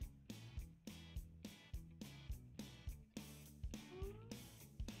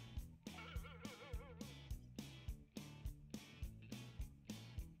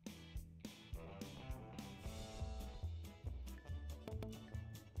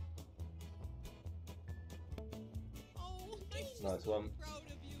 Oh, I'm Nice so one. proud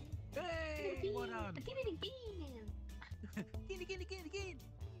of you. Hey, what I did it again. Again.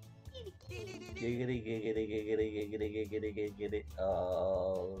 Giggity, giggity, giggity, giggity, giggity, giggity.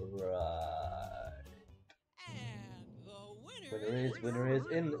 Alright. And the Winner is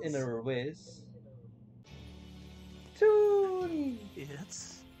in a whiz. Toon!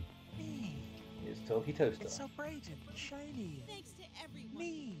 It's me. It's Talkie Toaster. It's so bright and shiny. thanks to everyone.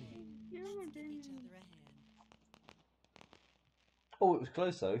 Me. Let's give each other a hand. Oh, it was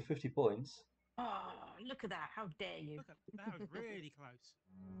close though. 50 points. Oh, look at that. How dare you? Look at that, was really close.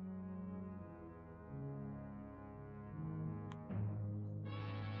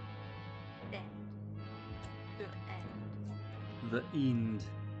 End. The end. The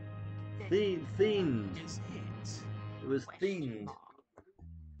end. The Themed. Is it? It was question themed. mark.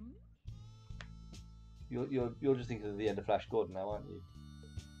 You're just thinking of the end of Flash Gordon now, aren't you?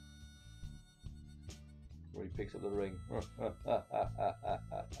 Where he picks up the ring.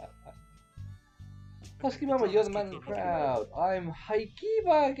 Husky Mama, you're the man in the crowd. I'm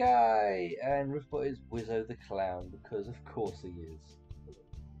Haikiba Guy, and Riffbot is Wizzo the Clown because of course he is.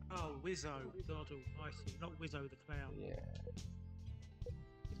 Oh, Wizzo, God almighty, not Wizzo the Clown. Yeah.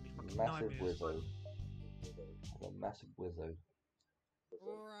 Massive Wizzo. A massive Wizzo.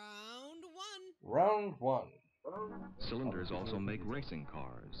 Round 1. Round 1. Cylinders also make racing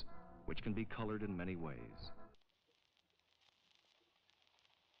cars, which can be colored in many ways.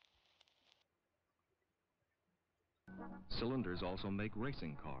 Cylinders also make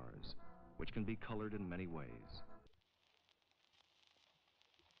racing cars, which can be colored in many ways.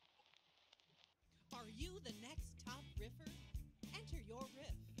 Are you the next top riffer? Enter your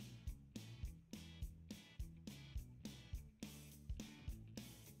riff.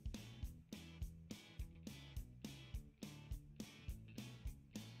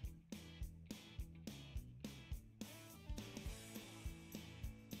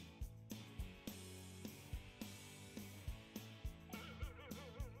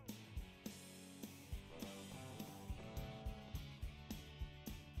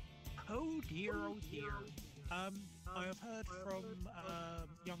 Oh dear, oh dear. I have heard from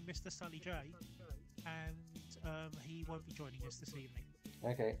young Mr. Sully J, and he won't be joining us this evening.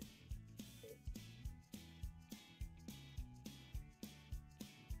 Okay.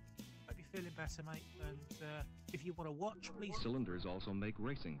 Hope you're feeling better, mate. And if you want to watch, please. Cylinders also make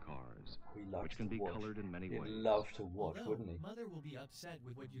racing cars, which can be colored in many ways. He'd love to watch, Although, wouldn't he? Mother will be upset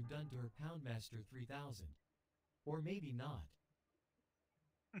with what you've done to her Poundmaster 3000. Or maybe not.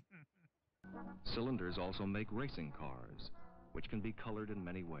 Cylinders also make racing cars, which can be colored in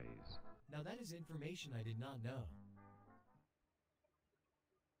many ways. Now that is information I did not know.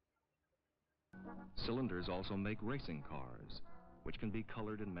 Cylinders also make racing cars, which can be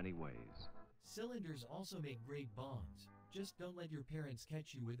colored in many ways. Cylinders also make great bombs. Just don't let your parents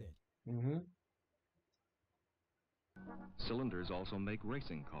catch you with it. Mm-hmm. Cylinders also make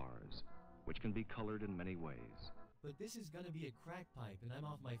racing cars, which can be colored in many ways. But this is gonna be a crack pipe and I'm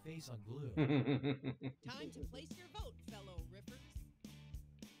off my face on glue. Time to place your vote, fellow riffers.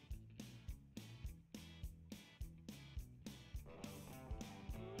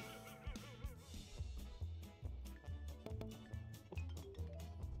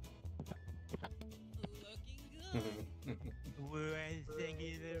 Looking good. Well, thank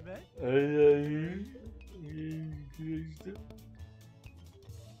you very much.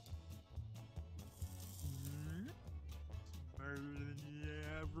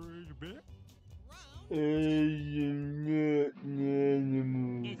 Average bit.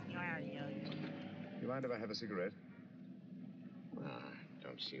 You mind if I have a cigarette?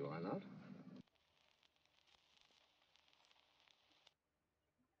 Don't see why not.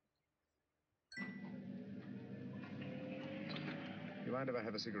 You mind if I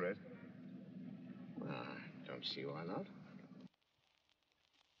have a cigarette? Don't see why not.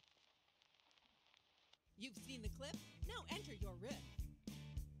 You've seen the clip? Now enter your riff.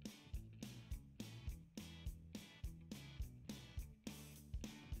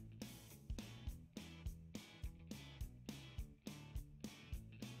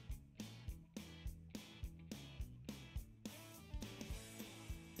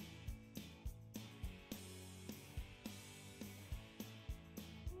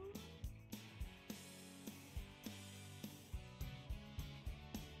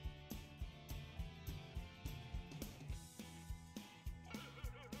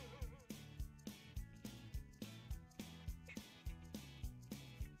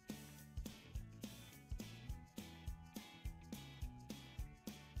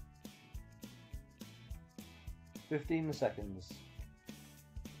 "15 seconds.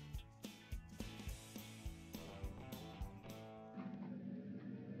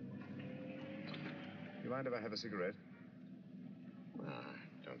 You mind if I have a cigarette?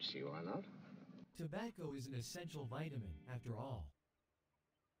 Don't see why not. Tobacco is an essential vitamin, after all.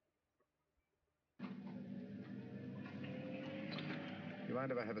 You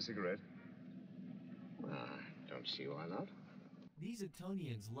mind if I have a cigarette? Don't see why not. These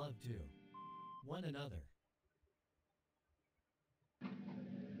Etonians love to one another.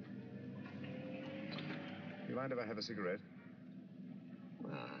 You mind if I have a cigarette?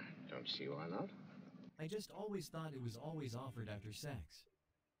 Don't see why not. I just always thought it was always offered after sex.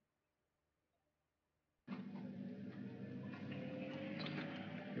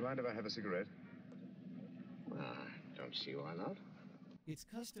 You mind if I have a cigarette? Don't see why not. It's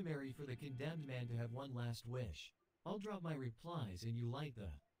customary for the condemned man to have one last wish. I'll drop my replies and you light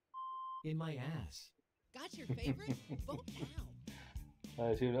the... in my ass. Got your favorite? Vote now.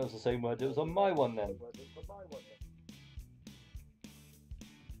 I assume that was the same word. It was on my one then.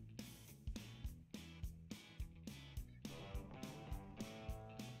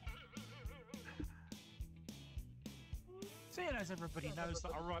 everybody knows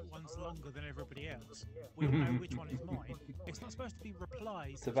that I write ones longer than everybody else. We all know which one is mine. It's not supposed to be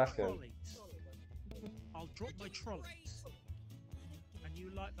replies. It's Tobacco. trolleys. I'll drop my trolleys, and you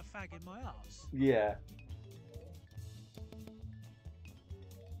like the fag in my ass. Yeah.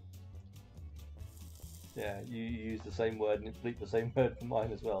 Yeah, you use the same word and bleep the same word for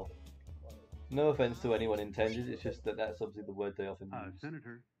mine as well. No offense to anyone intended, it's just that that's obviously the word they often use.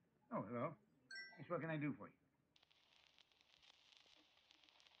 Senator. Oh, hello. Yes, what can I do for you?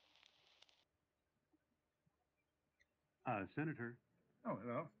 Senator. Oh,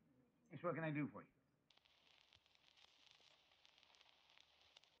 hello. Yes, what can I do for you?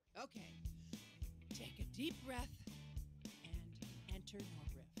 Okay. Take a deep breath and enter your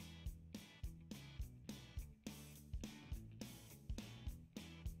riff.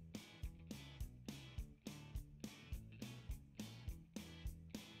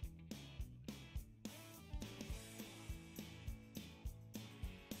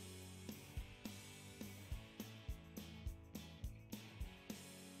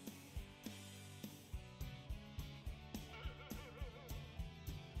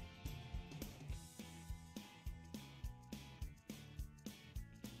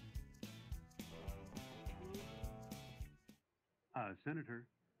 Senator.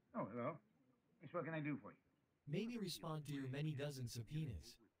 Oh, hello. Yes, what can I do for you? Maybe respond to your many dozen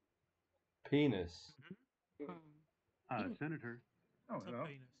subpoenas. Penis. Senator. Oh, hello.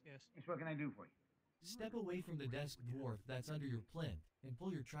 Penis, yes. Yes, what can I do for you? Step away from the desk dwarf that's under your plinth and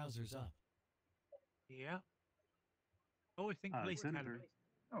pull your trousers up. Yeah. Always think police Senator. academy.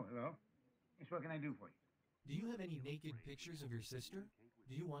 Oh, hello. Yes, what can I do for you? Do you have any naked pictures of your sister?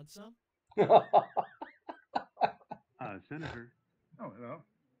 Do you want some? Senator. Oh, hello.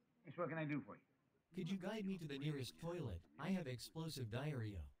 Yes, what can I do for you? Could you guide me to the nearest toilet? I have explosive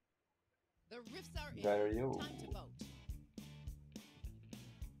diarrhea. The riffs are in. Diarrhea. Time to vote.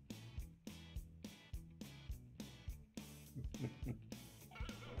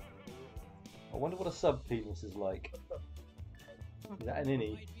 I wonder what a sub penis is like. Is that an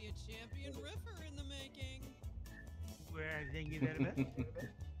innie? Might be a champion riffer in the making. We're thinking that a bit.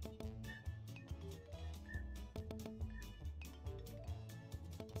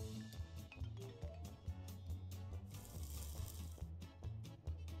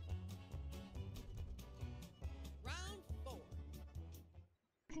 Round 4.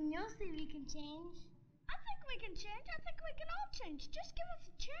 Can you see we can change? I think we can change. I think we can all change. Just give us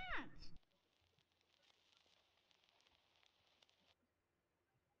a chance.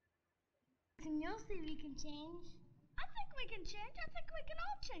 Can you see we can change? I think we can change. I think we can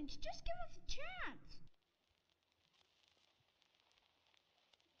all change. Just give us a chance.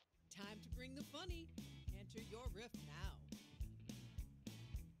 Time to bring the funny. Enter your riff now.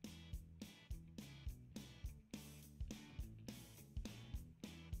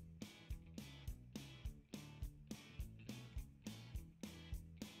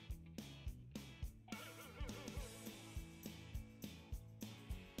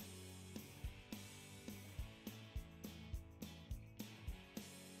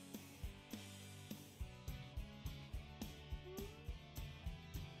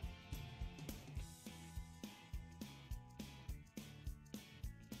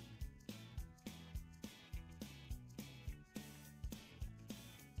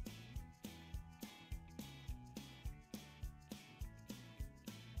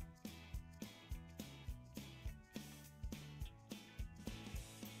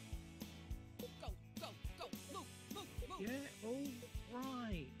 Go, go, go. Move, move, move. Yeah, all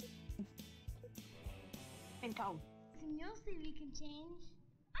right. Been told. Can you see we can change?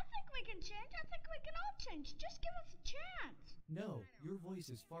 I think we can change. I think we can all change. Just give us a chance. No, your voice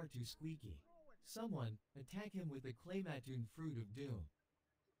is far too squeaky. Someone attack him with the Claymattoon Fruit of Doom.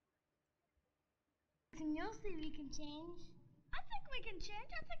 Can you see we can change? I think we can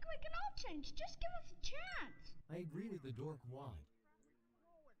change. I think we can all change. Just give us a chance. I agree with the Dork Wad.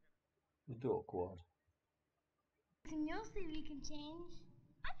 The dork quad. Can you see we can change?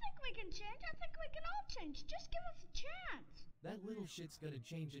 I think we can change. I think we can all change. Just give us a chance. That little shit's gonna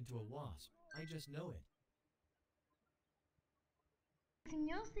change into a wasp. I just know it. Can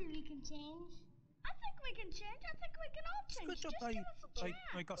you see we can change? I think we can change. I think we can all change. Good job Just they, give us a chance.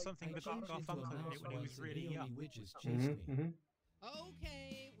 they got something I with changed into a Garfunkel in mouse it when he once was and really the young. only witches chased me.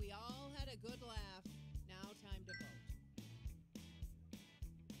 Okay, we all had a good laugh. Now time to vote.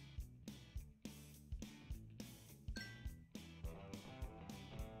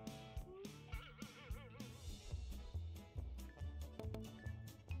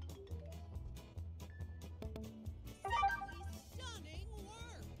 Simply stunning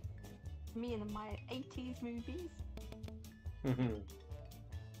work. Me and my 80s movies. He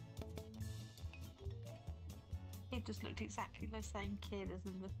just looked exactly the same kid as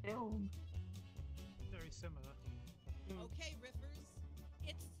in the film. Very similar. Okay, Riffers,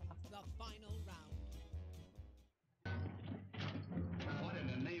 it's the final round. What in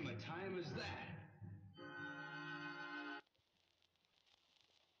the name of time is that?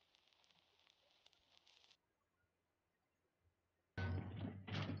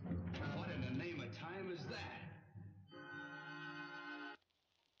 What in the name of time is that?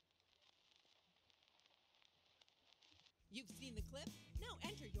 You've seen the clip, now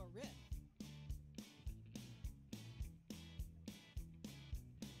enter your riff.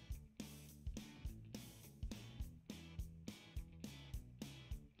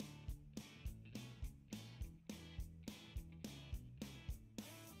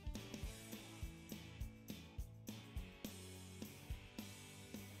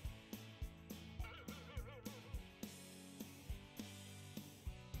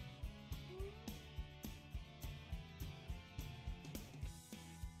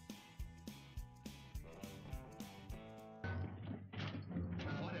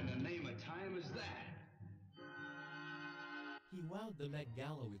 What in the name of time is that? He wowed the Met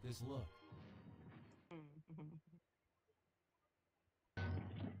Gala with this look.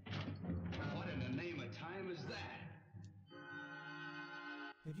 What in the name of time is that?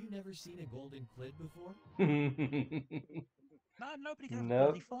 Have you never seen a golden clit before? No, nobody can Nope.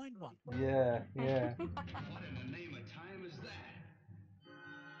 bloody find one. Yeah, yeah. What in the name of time is that?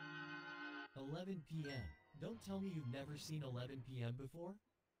 11 p.m. Don't tell me you've never seen 11 p.m. before?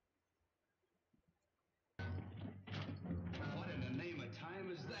 What in the name of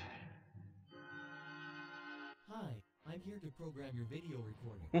time is that? Hi, I'm here to program your video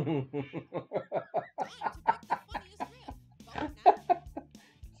recording.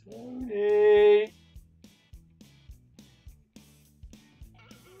 Tony!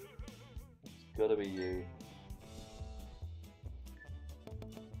 It's gotta be you.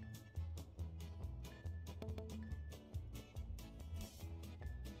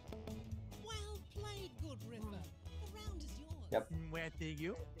 Well played, good Riffer. The round is yours. Yep. Where do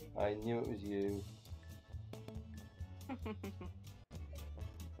you? I knew it was you.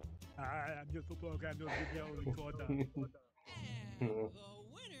 I'm here to program your video recorder.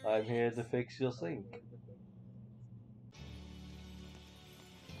 I'm here to fix your sink.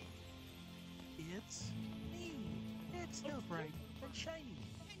 It's me. It's Hillbreak and Shane.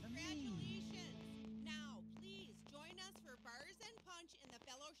 Congratulations! Now, please join us for Bars and Punch in the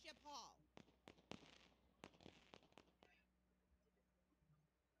Fellowship Hall.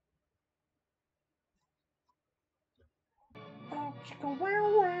 Oh, chicka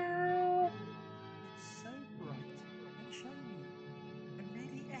wow wow! It's so bright and shiny and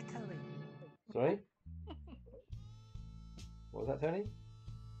really echoey. Sorry? What was that, Tony?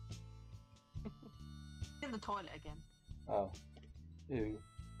 In the toilet again. Oh. Ew.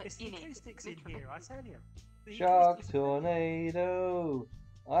 It's the acoustics in here, I tell you. The Shark acoustics- tornado!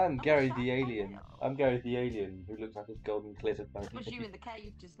 I'm Gary the Alien. I'm Gary the Alien, who looks like a golden clit at That was you in the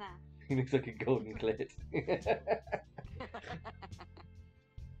cave just now. He looks like a golden clit.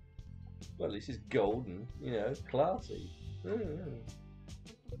 Well, this is golden, you know, classy.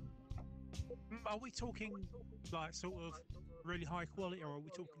 Are we talking like sort of really high quality, or are we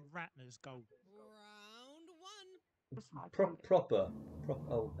talking Ratner's gold? Round one. Proper.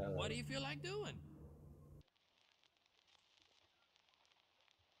 Oh, hello. What do you feel like doing?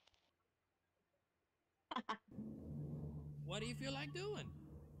 What do you feel like doing?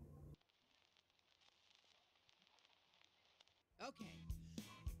 Okay.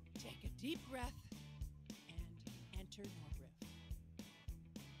 Take a deep breath and enter your riff.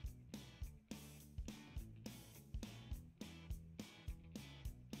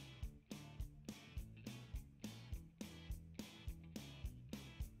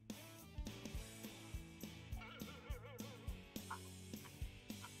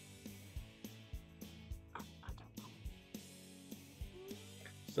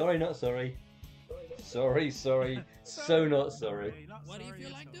 Sorry, not sorry. Sorry. So not sorry. What do you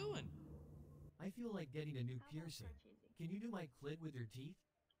feel like doing? I feel like getting a new piercing. Can you do my clit with your teeth?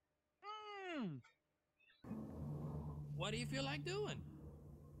 What do you feel like doing?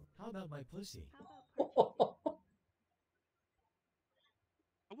 How about my pussy? I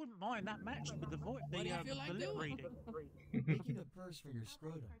wouldn't mind that matched with the voice. What do you feel like the lip doing? reading. Making a purse from your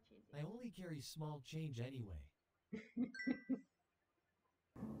scrotum. I only carry small change anyway.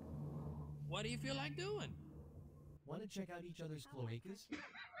 What do you feel like doing? Want to check out each other's cloacas?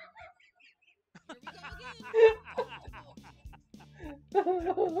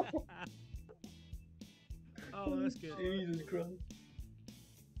 Oh, that's good. Jesus Christ.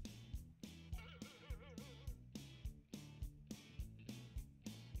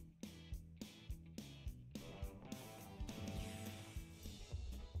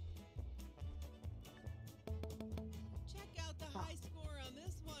 Check out the high score on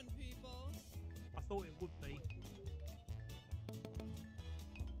this one, people. I thought it would be.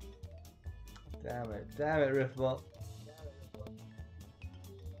 Damn it, Riffbot.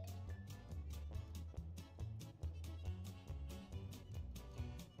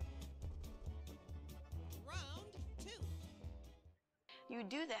 Round 2. You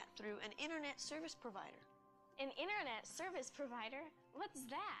do that through an internet service provider. An internet service provider? What's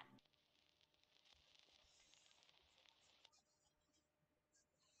that?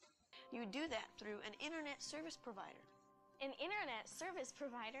 You do that through an internet service provider. An internet service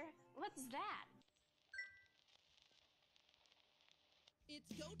provider? What's that?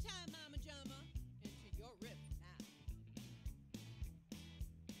 It's go time, Mama Jama. Into your rip now.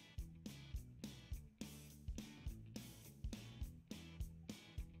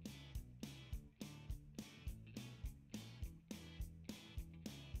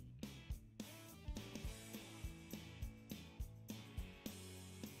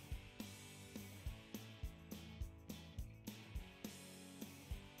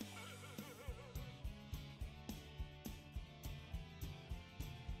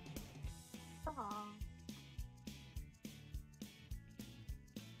 Aww.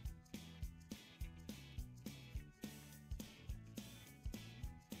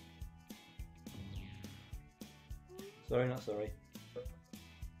 Sorry, not sorry.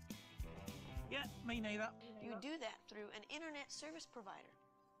 Yeah, me neither. You do that through an internet service provider.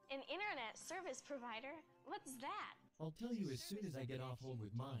 An internet service provider? What's that? I'll tell you as soon as I get off home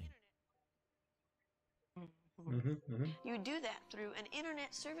with mine. You do that through an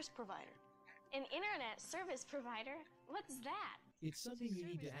internet service provider. An internet service provider? What's that? It's something you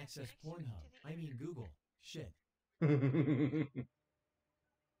need to access Pornhub. I mean Google. Shit.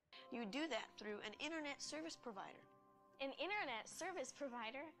 You do that through an internet service provider. An internet service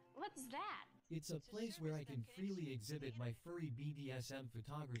provider? What's that? It's a place where I can freely exhibit my furry BDSM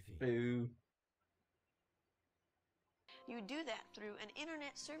photography. Boo. You do that through an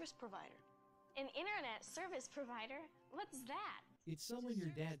internet service provider. An internet service provider? What's that? It's someone your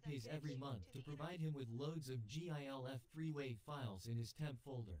dad pays every month to provide him with loads of GILF three-way files in his temp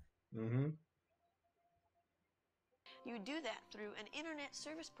folder. You do that through an internet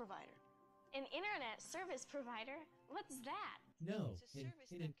service provider. An internet service provider? What's that? No, an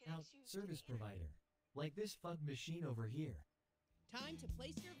in-and-out service provider. Like this fuck machine over here. Time to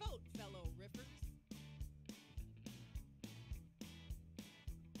place your vote, fellow riffers.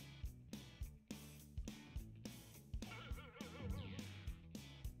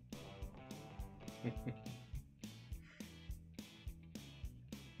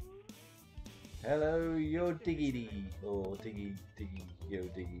 Hello, yo diggity. Oh, diggy, yo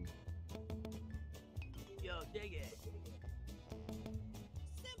diggy. Yo, dig it.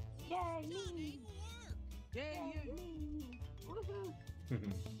 Yay, me! Yay, you! Me! Woohoo!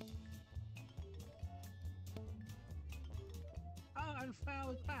 Oh, and Fowl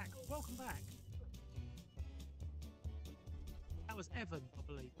is back. Welcome back. That was Evan, I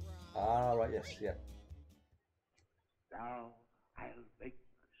believe. Ah, right, yes, yeah. Now I'll make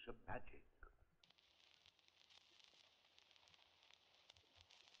some magic.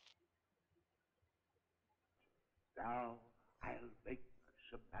 Now I'll make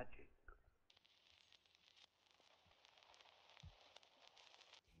some magic.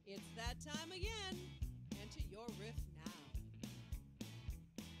 It's that time again. Enter your riff now.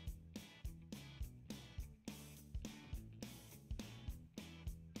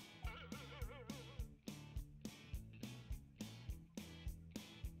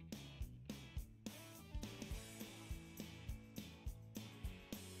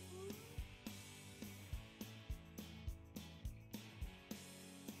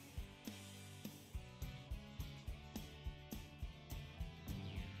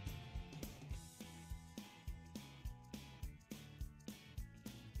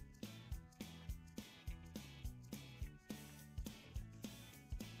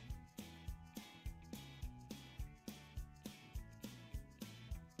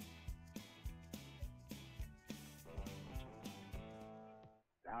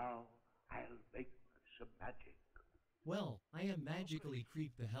 Now I'll make some magic. Well, I am magically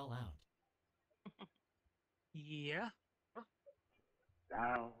creeped the hell out. Yeah.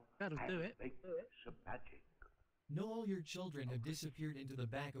 Now That'll I'll do it. make some magic. Know all your children have disappeared into the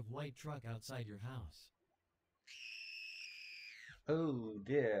back of white truck outside your house. Oh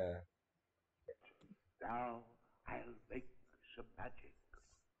dear. Now I'll make some magic.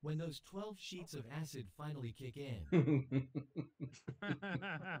 When those 12 sheets of acid finally kick in.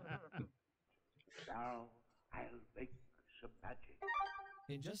 Now I'll make some magic.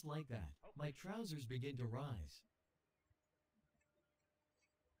 And just like that, my trousers begin to rise.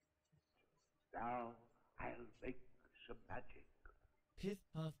 Now I'll make some magic. Piff,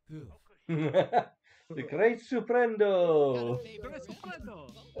 puff, poof. The great Suprendo!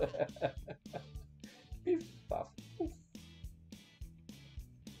 Piff, puff, poof.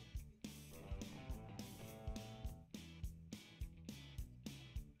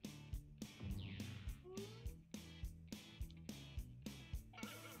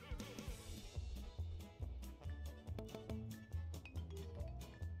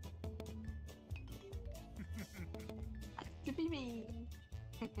 Baby.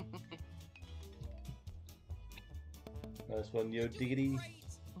 Nice one, yo diggity.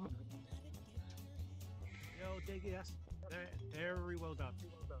 Yo, Diggy, that's very well done.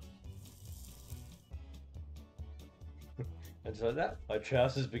 And so that, my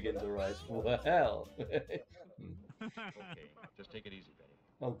trousers begin to rise. Well. Okay, just take it easy, Betty.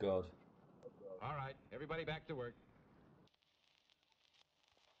 Oh God. All right, everybody back to work.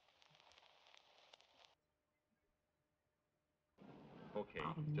 Okay,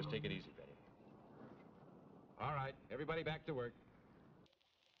 just take it easy, Betty. All right, everybody back to work.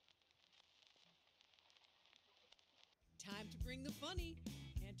 Time to bring the funny.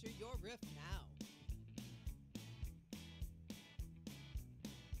 Enter your riff now.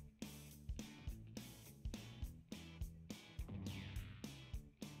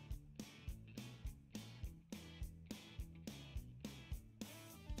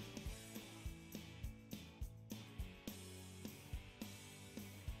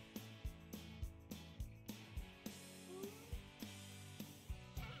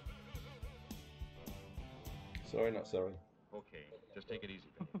 Sorry, not sorry. Okay, just take it easy,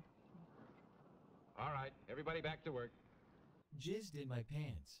 Betty. All right, everybody back to work. Jizzed in my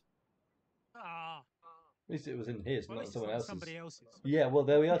pants. Ah. At least it was in his, Well, not it's someone else's. somebody else's. Yeah, well,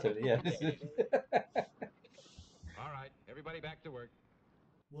 there we are, Tony. Yeah. All right, everybody back to work.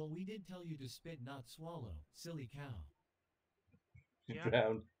 Well, we did tell you to spit, not swallow. Silly cow.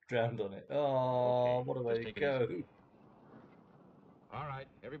 Yeah. Drowned on it. Oh, Okay, what a way just to take it go. easy. All right,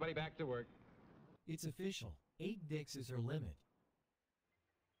 everybody back to work. It's official. 8 dicks is her limit.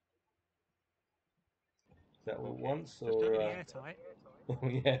 Is that what Okay, once just or? take it Airtight. Oh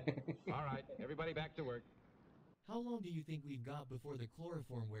yeah. All right, everybody back to work. How long do you think we've got before the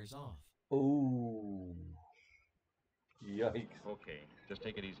chloroform wears off? Ooh. Yikes. Okay, just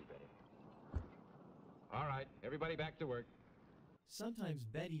take it easy, Betty. All right, everybody back to work. Sometimes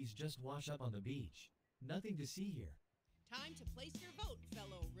Betty's just wash up on the beach. Nothing to see here. Time to place your vote,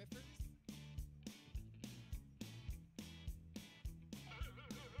 fellow riffers.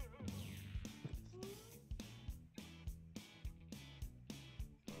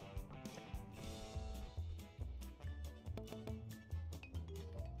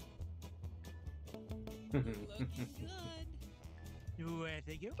 Looking good.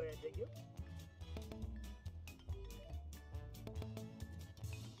 Thank you.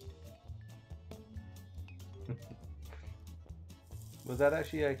 Was that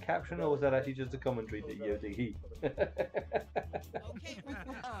actually a caption or was that actually just a commentary that yo diggy?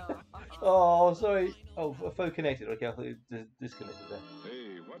 Oh, sorry. Oh, phone connected. Okay, I thought it disconnected there.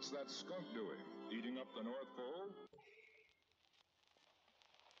 Hey, what's that skunk doing? Eating up the North Pole?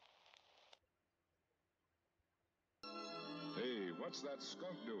 Hey, what's that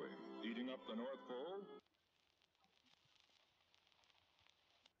skunk doing? Eating up the North Pole?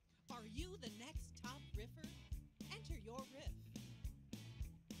 Are you the next top riffer? Enter your riff.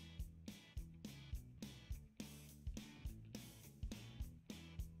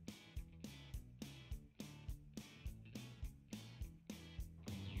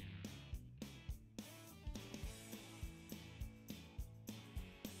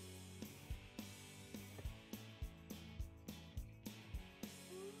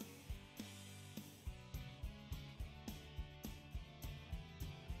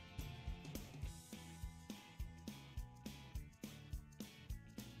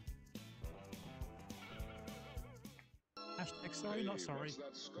 Hashtag sorry, not sorry. What's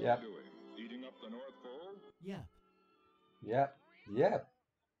that skunk Yep. doing? Eating up the North Pole? Yeah. Yep. Yep.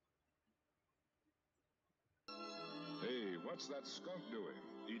 Hey, what's that skunk doing?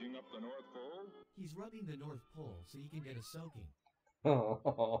 Eating up the North Pole? He's rubbing the North Pole so he can get a soaking.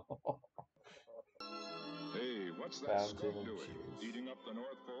 Hey, what's that Fountain skunk of doing? cheers. Eating up the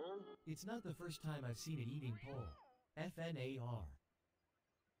North Pole? It's not the first time I've seen it eating pole. FNAR.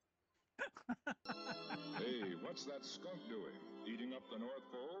 what's that skunk doing? Eating up the North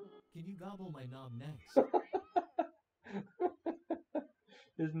Pole? Can you gobble my knob next?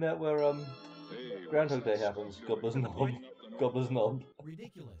 Isn't that where Groundhog Day happens? Gobbler's knob. Gobbler's knob.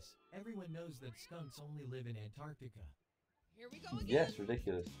 Ridiculous. Everyone knows that skunks only live in Antarctica. Here we go again. Yes,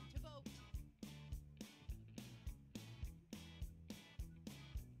 ridiculous. To vote.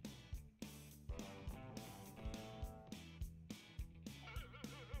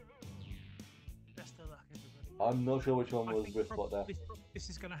 Best of luck, everybody. I'm not sure which one I was think Rifftrax there. This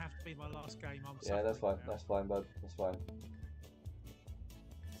is going to have to be my last game. Yeah, that's fine. That's fine, bud. That's fine.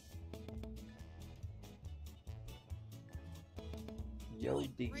 Yo,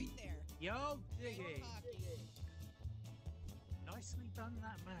 Diggy. Yo, Diggy. Nicely done,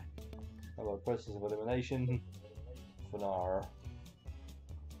 that man. How about process of elimination? Finar.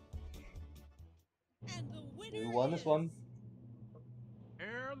 And the winner Who won this one?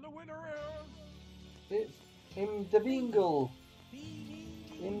 And the winner is... It's Indivingle.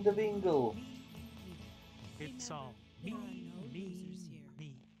 Indivingle. It's all me,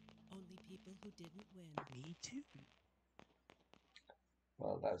 me. Only people who didn't win. Me too.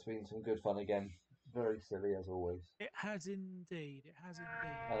 Well, that's been some good fun again. Very silly as always. It has indeed. It has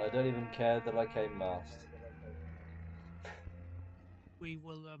indeed. And I don't even care that I came last. We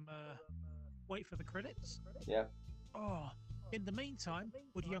will wait for the credits. Yeah. Oh, in the meantime,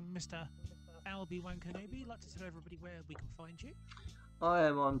 would young Mr. Albie-Wan Kenobi like to tell everybody where we can find you? I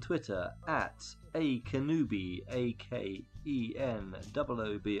am on Twitter at @Kenobi, AKENOOBI.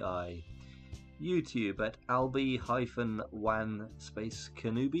 YouTube at Albie-Wan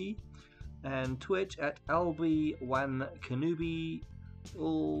Kenobi, and Twitch at Albie-Wan Kenobi,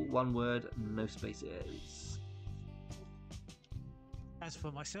 all one word, no spaces. As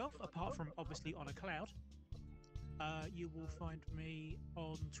for myself, apart from obviously on a cloud, you will find me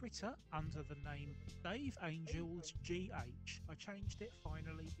on Twitter under the name Dave Angels GH. I changed it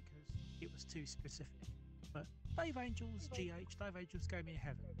finally because it was too specific. But Dave Angels GH, Dave Angels Go Me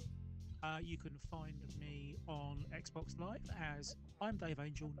Heaven. You can find me on Xbox Live as I'm Dave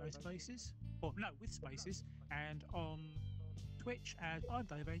Angel, no spaces, or no, with spaces, and on Twitch as I'm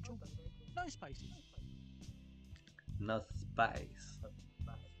Dave Angel, no spaces. No space.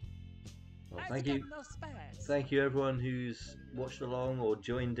 Well, Has thank got you. no space. Thank you everyone who's watched along or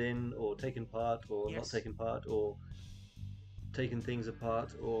joined in or taken part or not taken part or taken things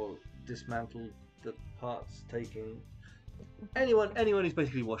apart or dismantled the parts taking. Anyone who's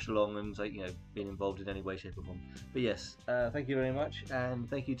basically watched along and been involved in any way, shape or form. But yes, thank you very much, and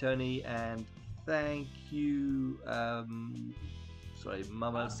thank you Tony, and thank you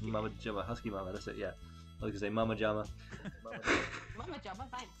Mama Jama, Husky Mama, that's it, yeah. I was gonna say Mama Jama. Mama Jama,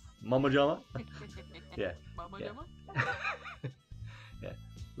 thanks. Mama Jama? Yeah. Mama Yeah. Jama? Yeah.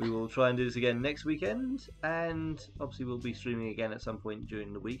 We will try and do this again next weekend, and obviously we'll be streaming again at some point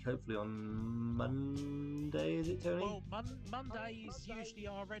during the week, hopefully on Monday, is it, Tony? Well, Monday is usually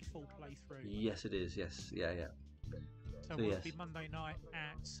our Redfall playthrough. Yes, it is, yes. Yeah. So So it will yes. be Monday night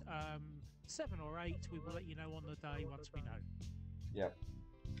at 7 or 8. We will let you know on the day once we know. Yeah.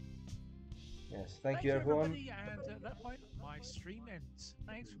 Yes, thank you everyone. Everybody, and at that point, my stream ends.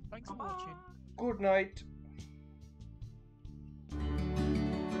 Thanks for watching. Good night.